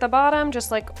thicker at the bottom, just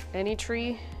like any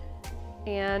tree,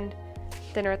 and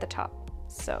thinner at the top.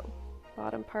 So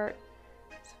bottom part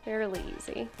is fairly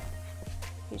easy.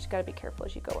 You just gotta be careful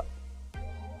as you go up.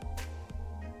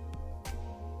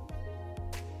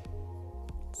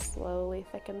 Slowly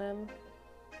thicken them.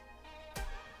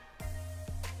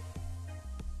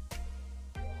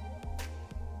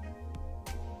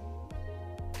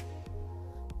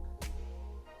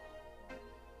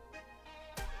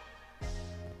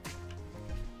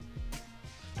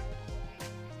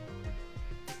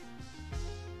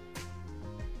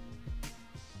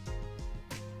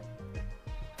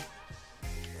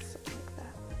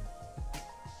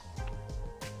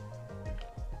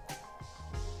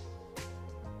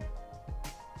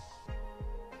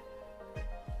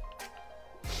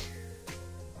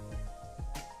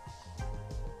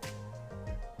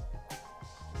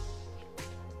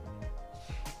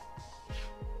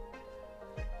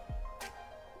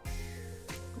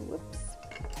 Whoops.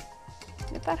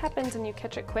 If that happens and you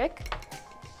catch it quick,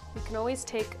 you can always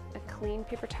take a clean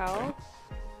paper towel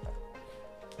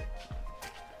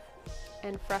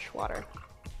and fresh water,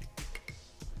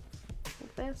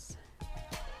 like this.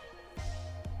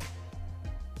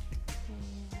 And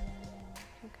you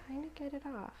can kind of get it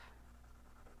off,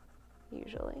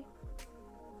 usually.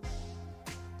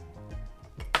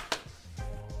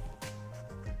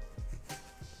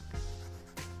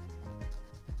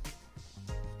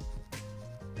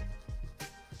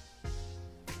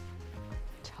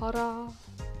 Ta-da! All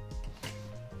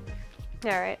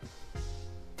right.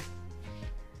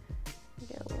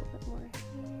 Get a little bit more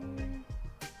here.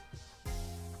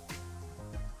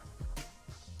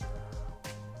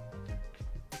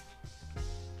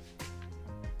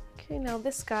 Okay, now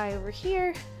this guy over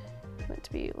here, I want it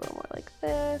to be a little more like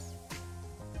this.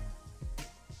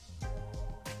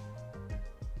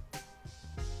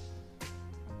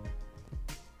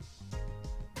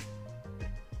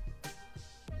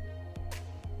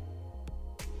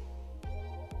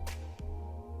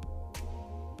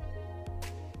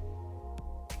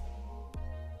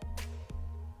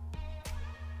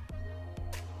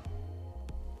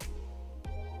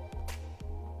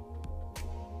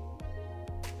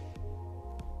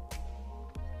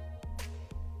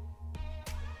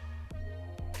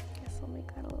 I'll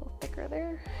make that a little thicker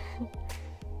there.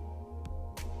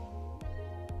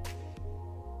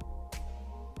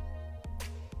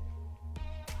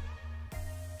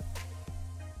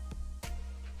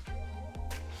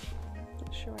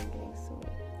 Not sure I'm getting so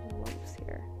many lumps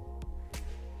here.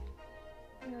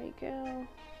 There we go.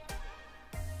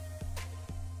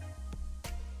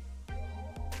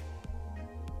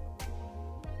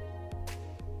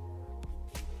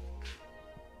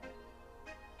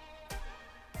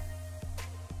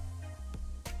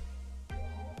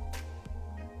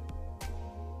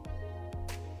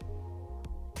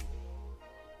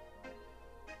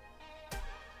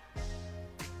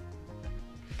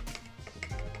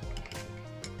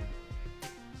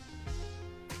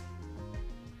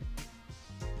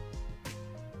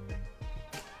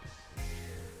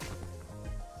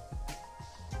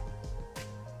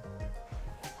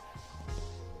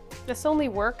 This only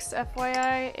works,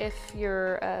 FYI, if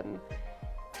you're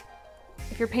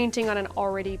painting on an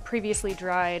already previously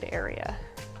dried area.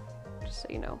 Just so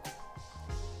you know.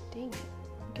 Dang it,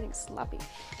 I'm getting sloppy.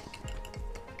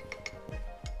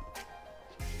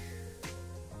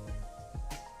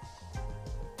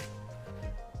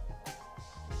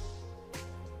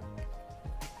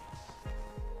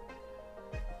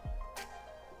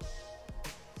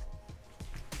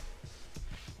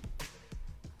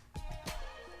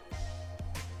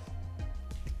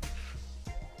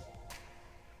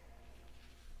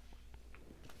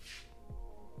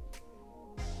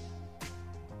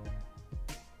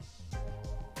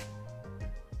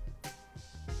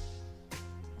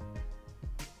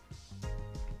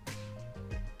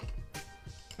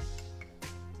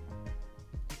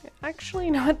 Actually,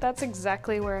 you know what? That's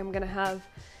exactly where I'm gonna have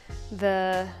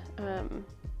the,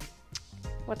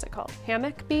 what's it called?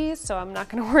 Hammock be, so I'm not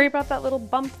gonna worry about that little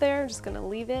bump there. I'm just gonna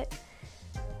leave it.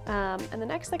 And the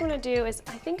next thing I'm gonna do is,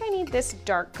 I think I need this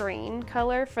dark green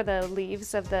color for the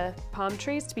leaves of the palm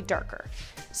trees to be darker.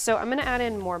 So I'm gonna add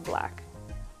in more black.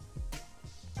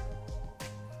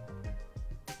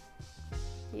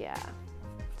 Yeah,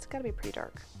 it's gotta be pretty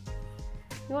dark.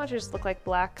 You want it to just look like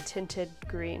black tinted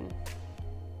green.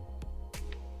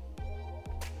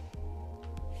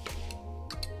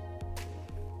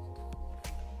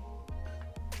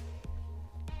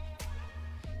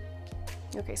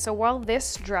 Okay, so while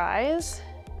this dries,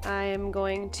 I'm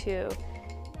going to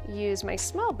use my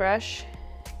small brush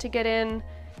to get in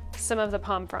some of the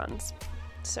palm fronds.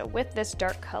 So with this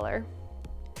dark color,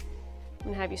 I'm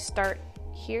gonna have you start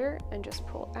here and just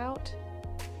pull out,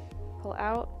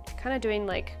 kind of doing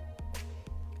like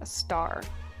a star.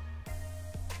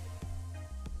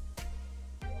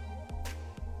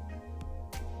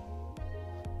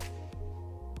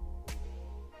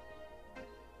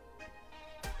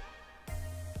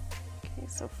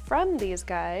 So from these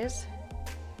guys,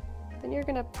 then you're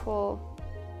gonna pull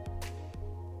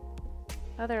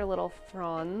other little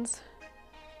fronds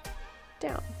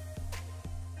down.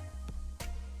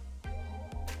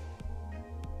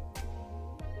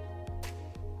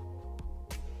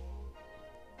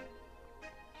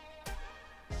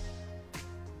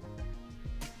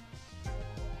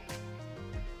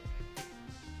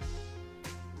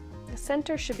 The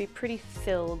center should be pretty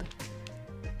filled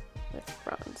with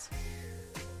fronds.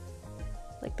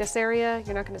 Like this area,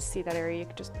 you're not going to see that area, you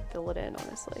can just fill it in,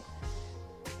 honestly.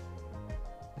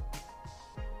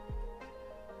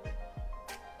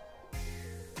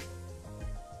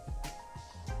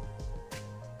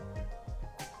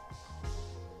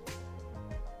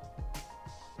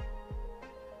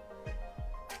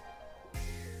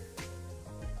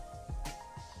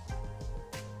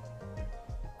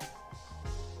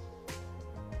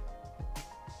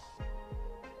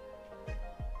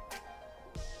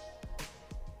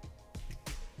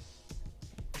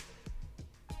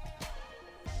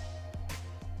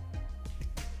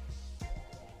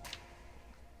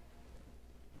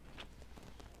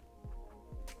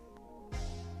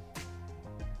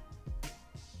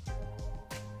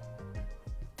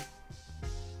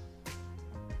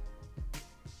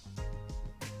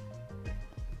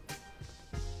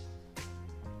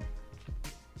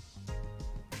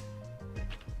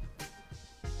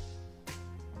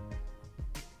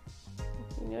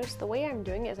 You notice the way I'm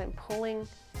doing it is I'm pulling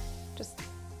just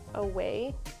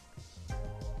away.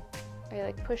 I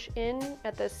like push in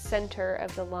at the center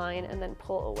of the line and then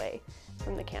pull away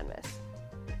from the canvas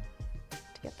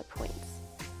to get the points.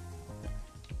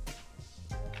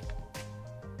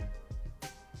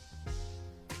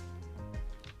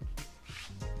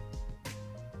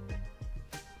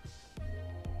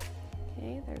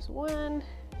 Okay, there's one.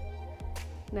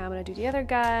 Now I'm gonna do the other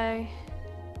guy.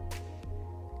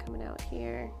 Coming out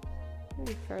here,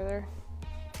 maybe further.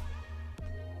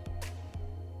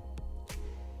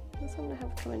 This I'm gonna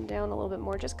have coming down a little bit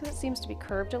more just because it seems to be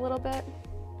curved a little bit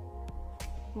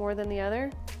more than the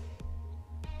other.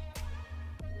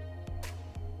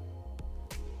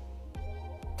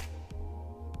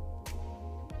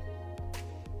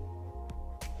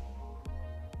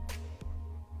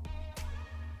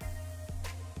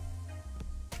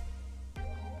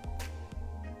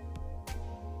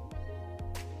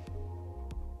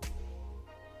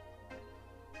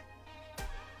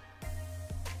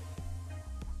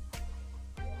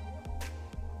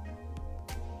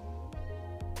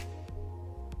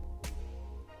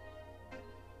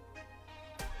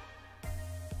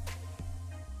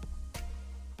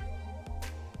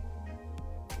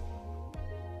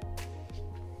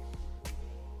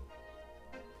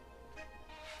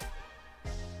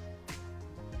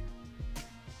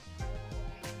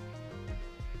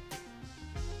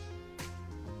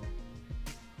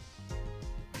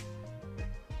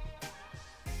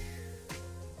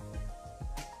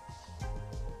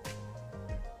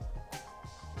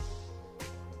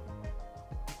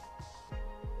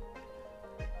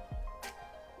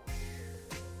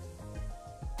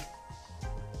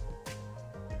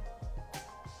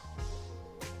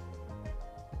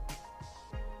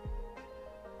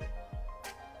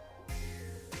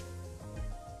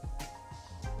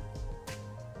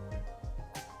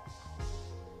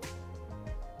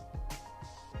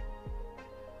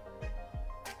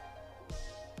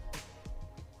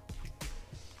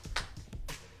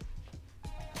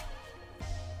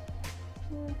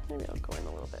 Maybe I'll go in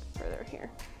a little bit further here.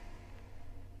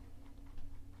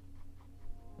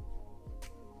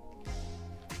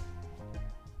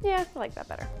 Yeah, I like that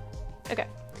better. Okay.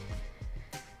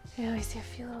 Yeah, I see a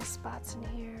few little spots in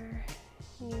here.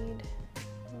 Need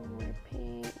a little more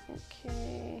paint.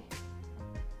 Okay.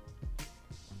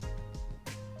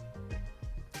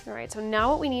 All right, so now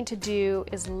what we need to do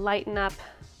is lighten up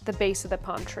the base of the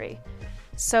palm tree.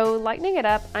 So lightening it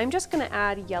up, I'm just gonna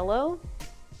add yellow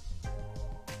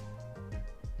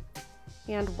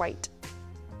and white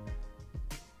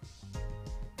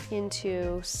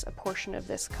into a portion of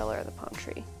this color of the palm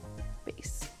tree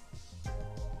base.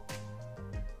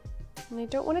 And I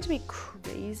don't want it to be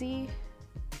crazy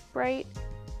bright,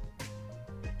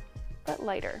 but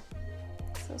lighter.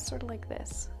 So sort of like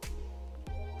this.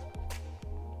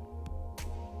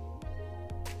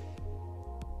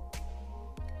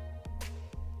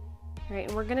 All right,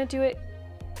 and we're gonna do it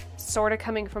sort of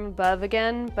coming from above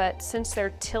again, but since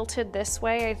they're tilted this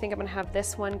way, I think I'm gonna have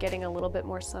this one getting a little bit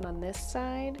more sun on this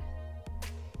side.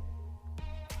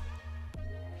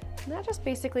 And that just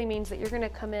basically means that you're gonna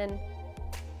come in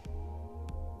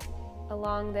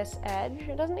along this edge.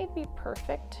 It doesn't need to be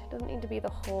perfect. It doesn't need to be the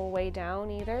whole way down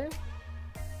either.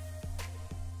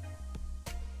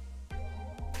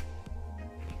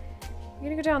 You're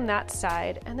gonna go down that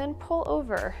side and then pull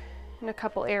over in a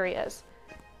couple areas.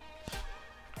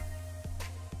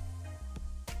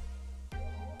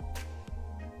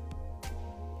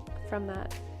 From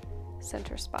that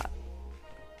center spot.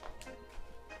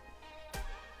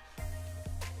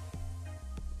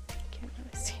 Can't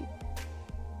really see.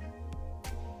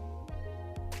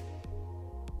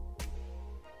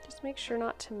 Just make sure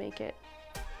not to make it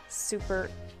super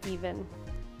even.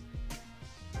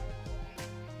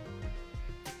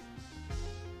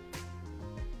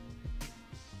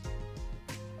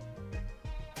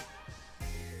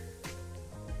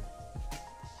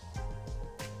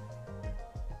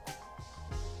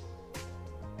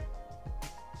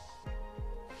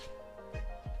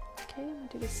 Okay, I'm gonna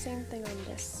do the same thing on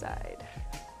this side.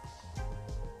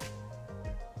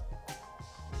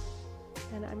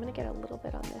 And I'm gonna get a little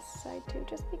bit on this side too,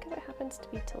 just because it happens to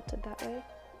be tilted that way.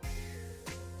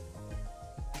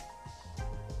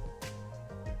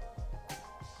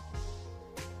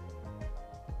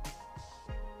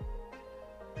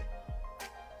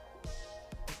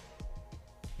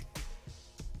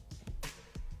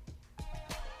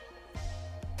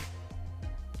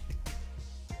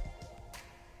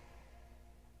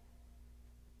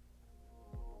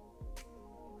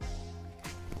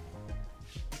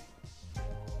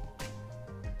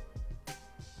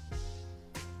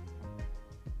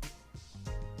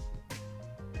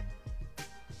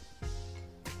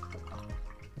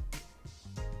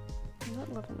 I'm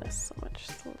not loving this so much.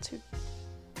 It's a little too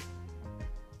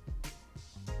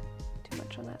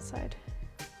much on that side.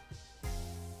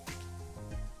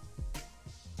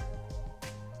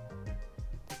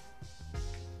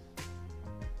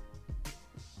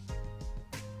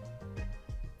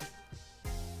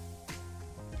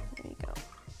 There you go.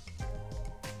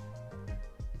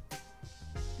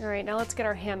 All right, now let's get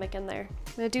our hammock in there.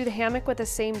 I'm gonna do the hammock with the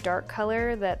same dark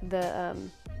color that the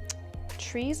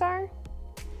trees are.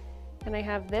 And I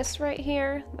have this right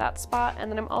here, that spot,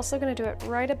 and then I'm also gonna do it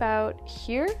right about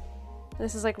here.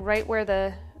 This is like right where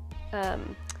the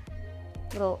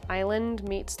little island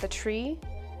meets the tree.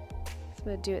 So I'm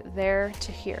gonna do it there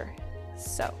to here.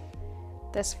 So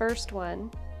this first one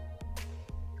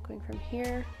is going from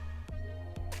here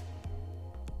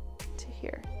to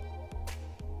here.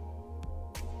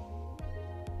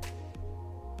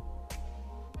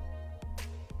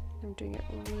 I'm doing it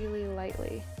really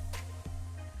lightly.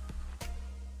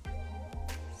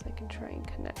 So I can try and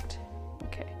connect.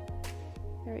 Okay,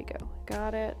 there we go.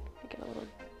 Got it. Get a little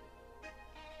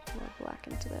more black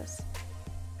into this.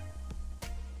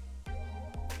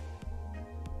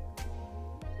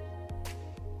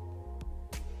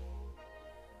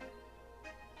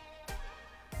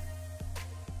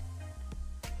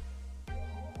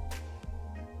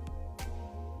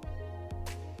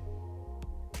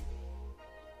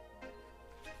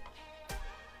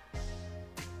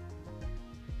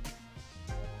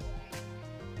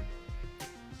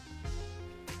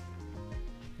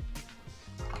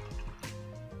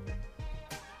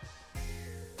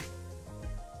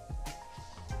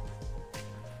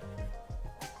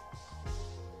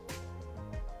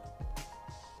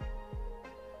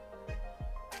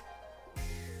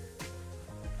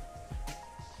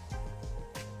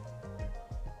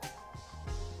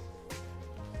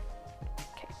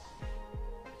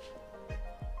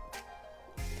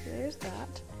 There's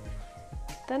that.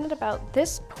 Then at about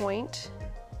this point,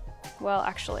 well,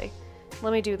 actually,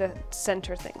 let me do the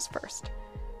center things first.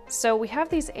 So we have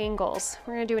these angles.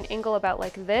 We're gonna do an angle about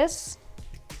like this.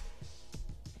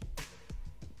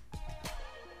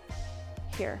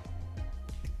 Here.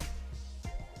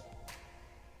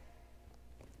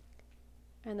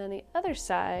 And then the other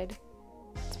side,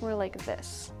 it's more like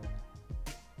this.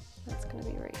 That's gonna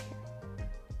be right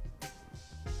here.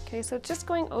 Okay, so it's just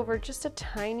going over just a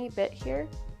tiny bit here.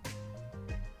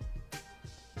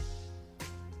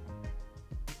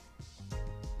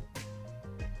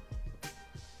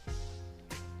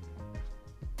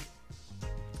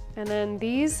 And then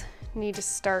these need to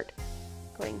start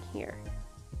going here.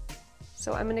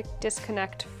 So I'm gonna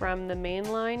disconnect from the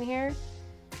main line here,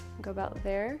 go about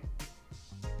there,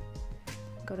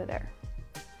 go to there.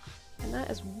 And that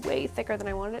is way thicker than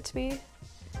I wanted it to be.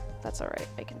 That's all right,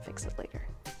 I can fix it later.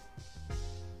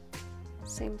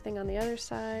 Same thing on the other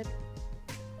side.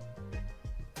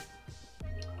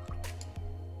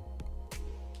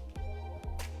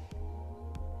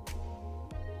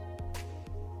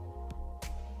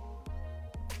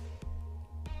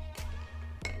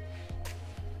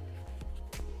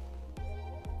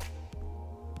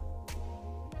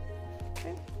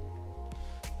 Okay.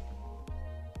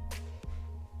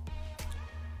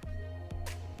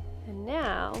 And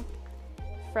now,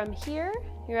 from here,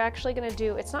 you're actually gonna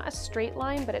do, it's not a straight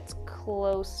line, but it's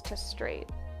close to straight.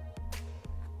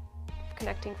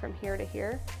 Connecting from here to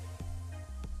here.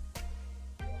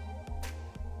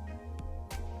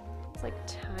 It's like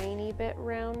tiny bit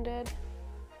rounded,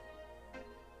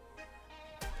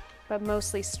 but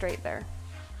mostly straight there.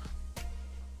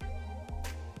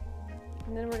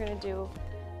 And then we're gonna do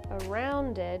a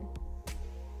rounded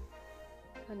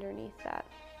underneath that.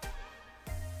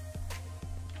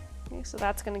 Okay, so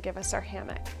that's gonna give us our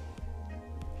hammock.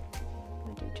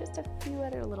 I'm gonna do just a few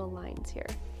other little lines here.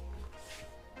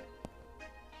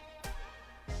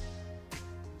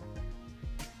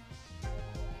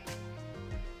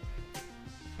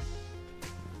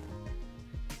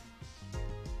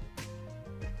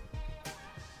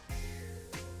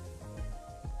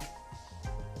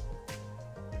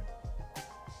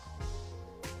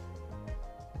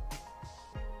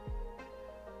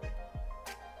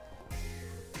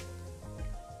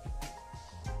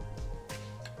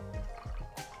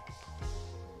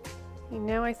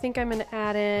 Now I think I'm gonna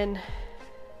add in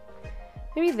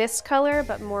maybe this color,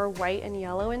 but more white and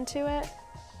yellow into it.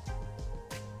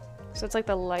 So it's like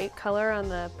the light color on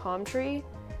the palm tree,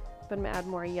 but I'm gonna add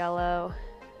more yellow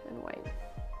and white.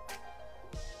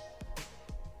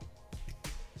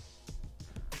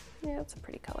 Yeah, that's a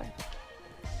pretty color.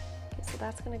 Okay, so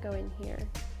that's gonna go in here.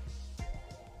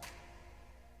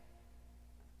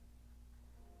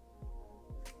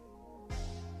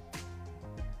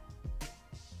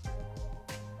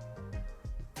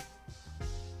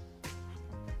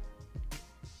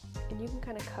 And you can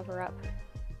kind of cover up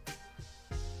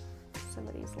some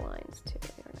of these lines too.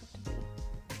 They don't have to be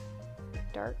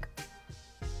dark.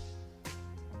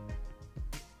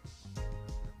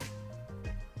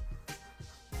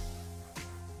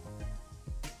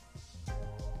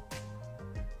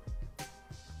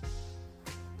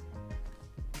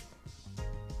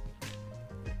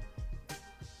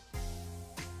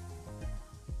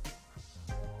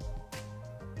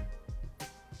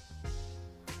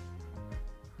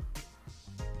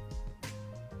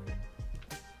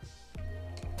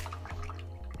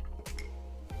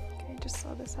 Just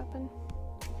saw this happen.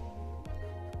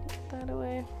 Get that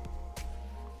away.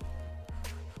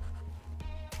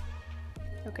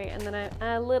 Okay, and then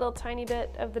a little tiny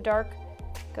bit of the dark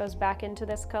goes back into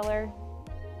this color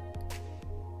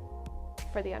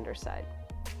for the underside.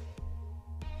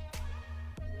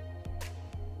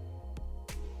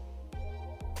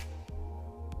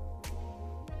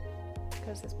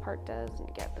 Because this part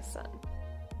doesn't get the sun.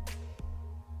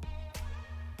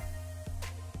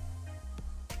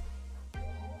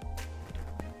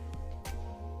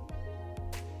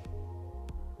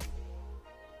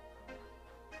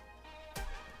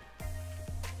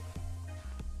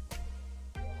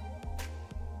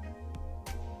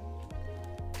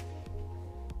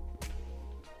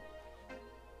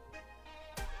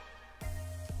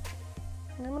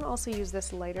 And I'm gonna also use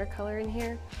this lighter color in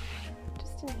here,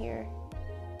 just in here,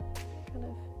 kind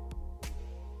of.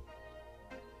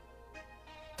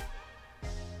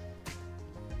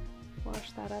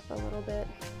 Wash that up a little bit,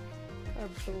 or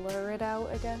blur it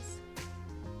out, I guess,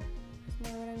 is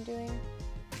more what I'm doing.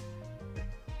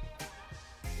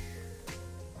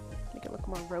 Make it look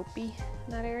more ropey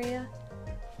in that area.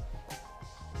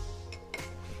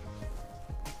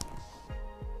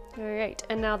 All right,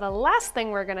 and now the last thing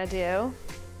we're gonna do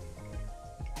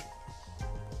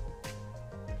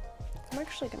I'm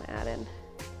actually gonna add in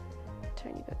a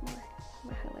tiny bit more.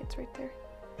 My highlights right there.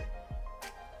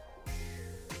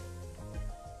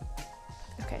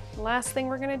 Okay, the last thing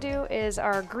we're gonna do is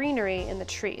our greenery in the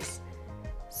trees.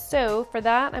 So for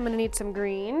that, I'm gonna need some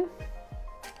green.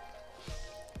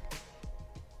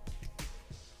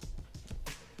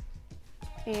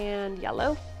 And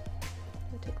yellow.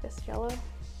 I'm gonna take this yellow.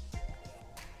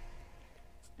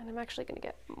 And I'm actually gonna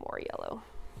get more yellow.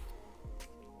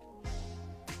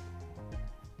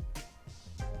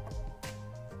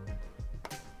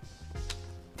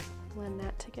 Blend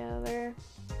that together.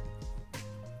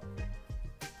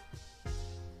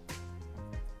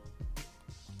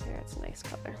 There, it's a nice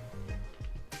color.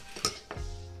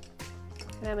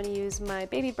 And I'm going to use my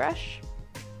baby brush.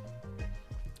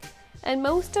 And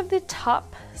most of the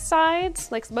top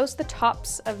sides, like most of the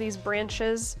tops of these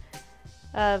branches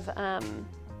of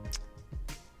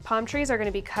palm trees are going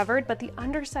to be covered, but the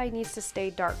underside needs to stay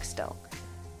dark still.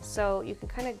 So you can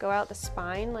kind of go out the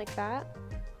spine like that.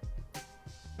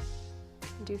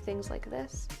 And do things like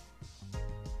this.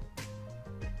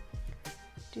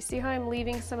 Do you see how I'm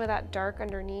leaving some of that dark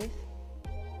underneath?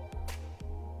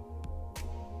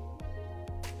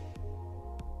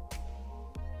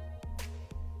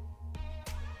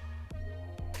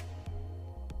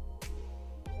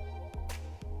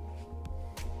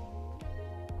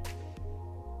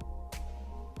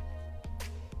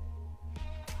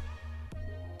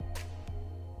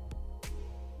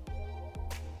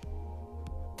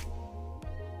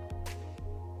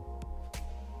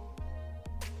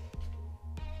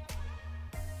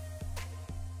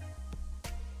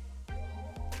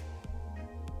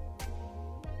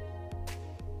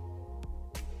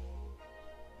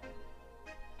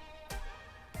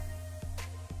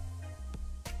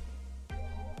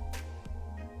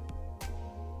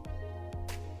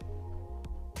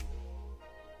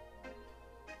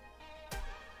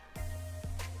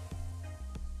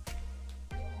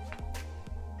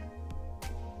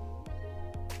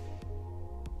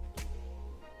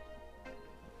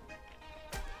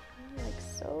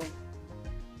 So.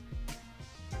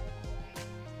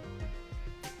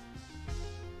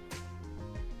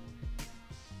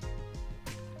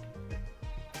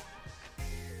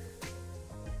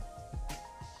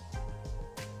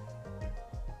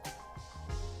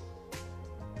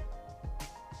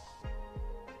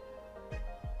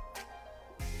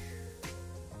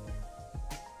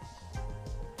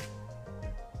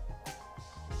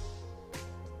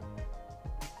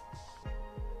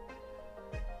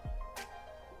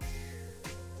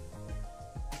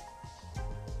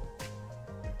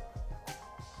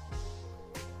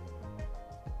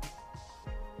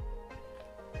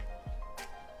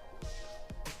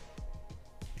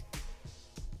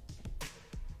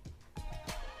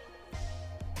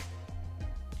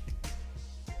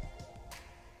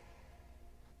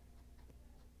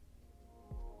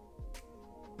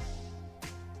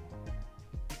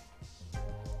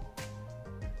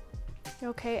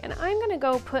 Okay, and I'm gonna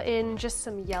go put in just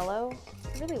some yellow.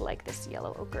 I really like this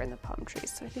yellow ochre in the palm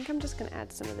trees, so I think I'm just gonna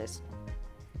add some of this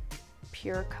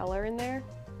pure color in there.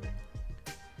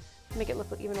 Make it look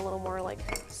even a little more like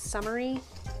summery.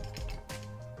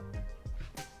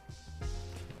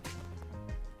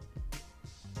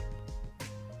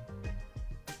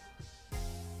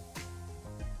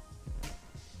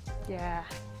 Yeah,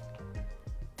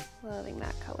 loving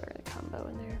that color and combo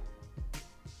in there.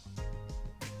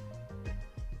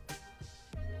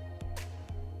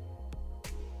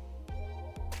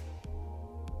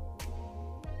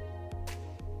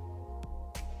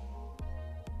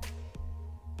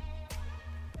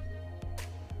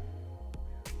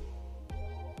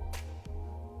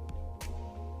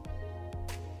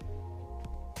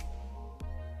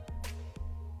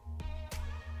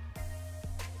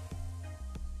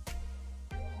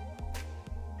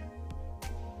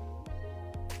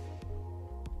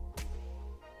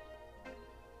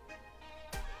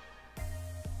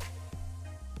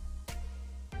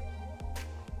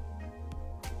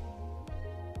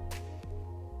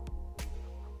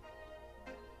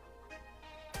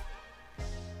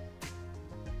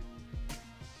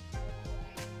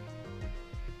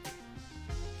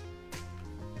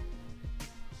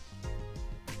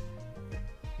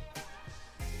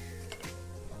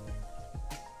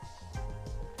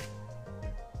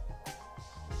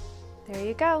 There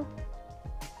you go.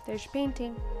 There's your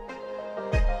painting.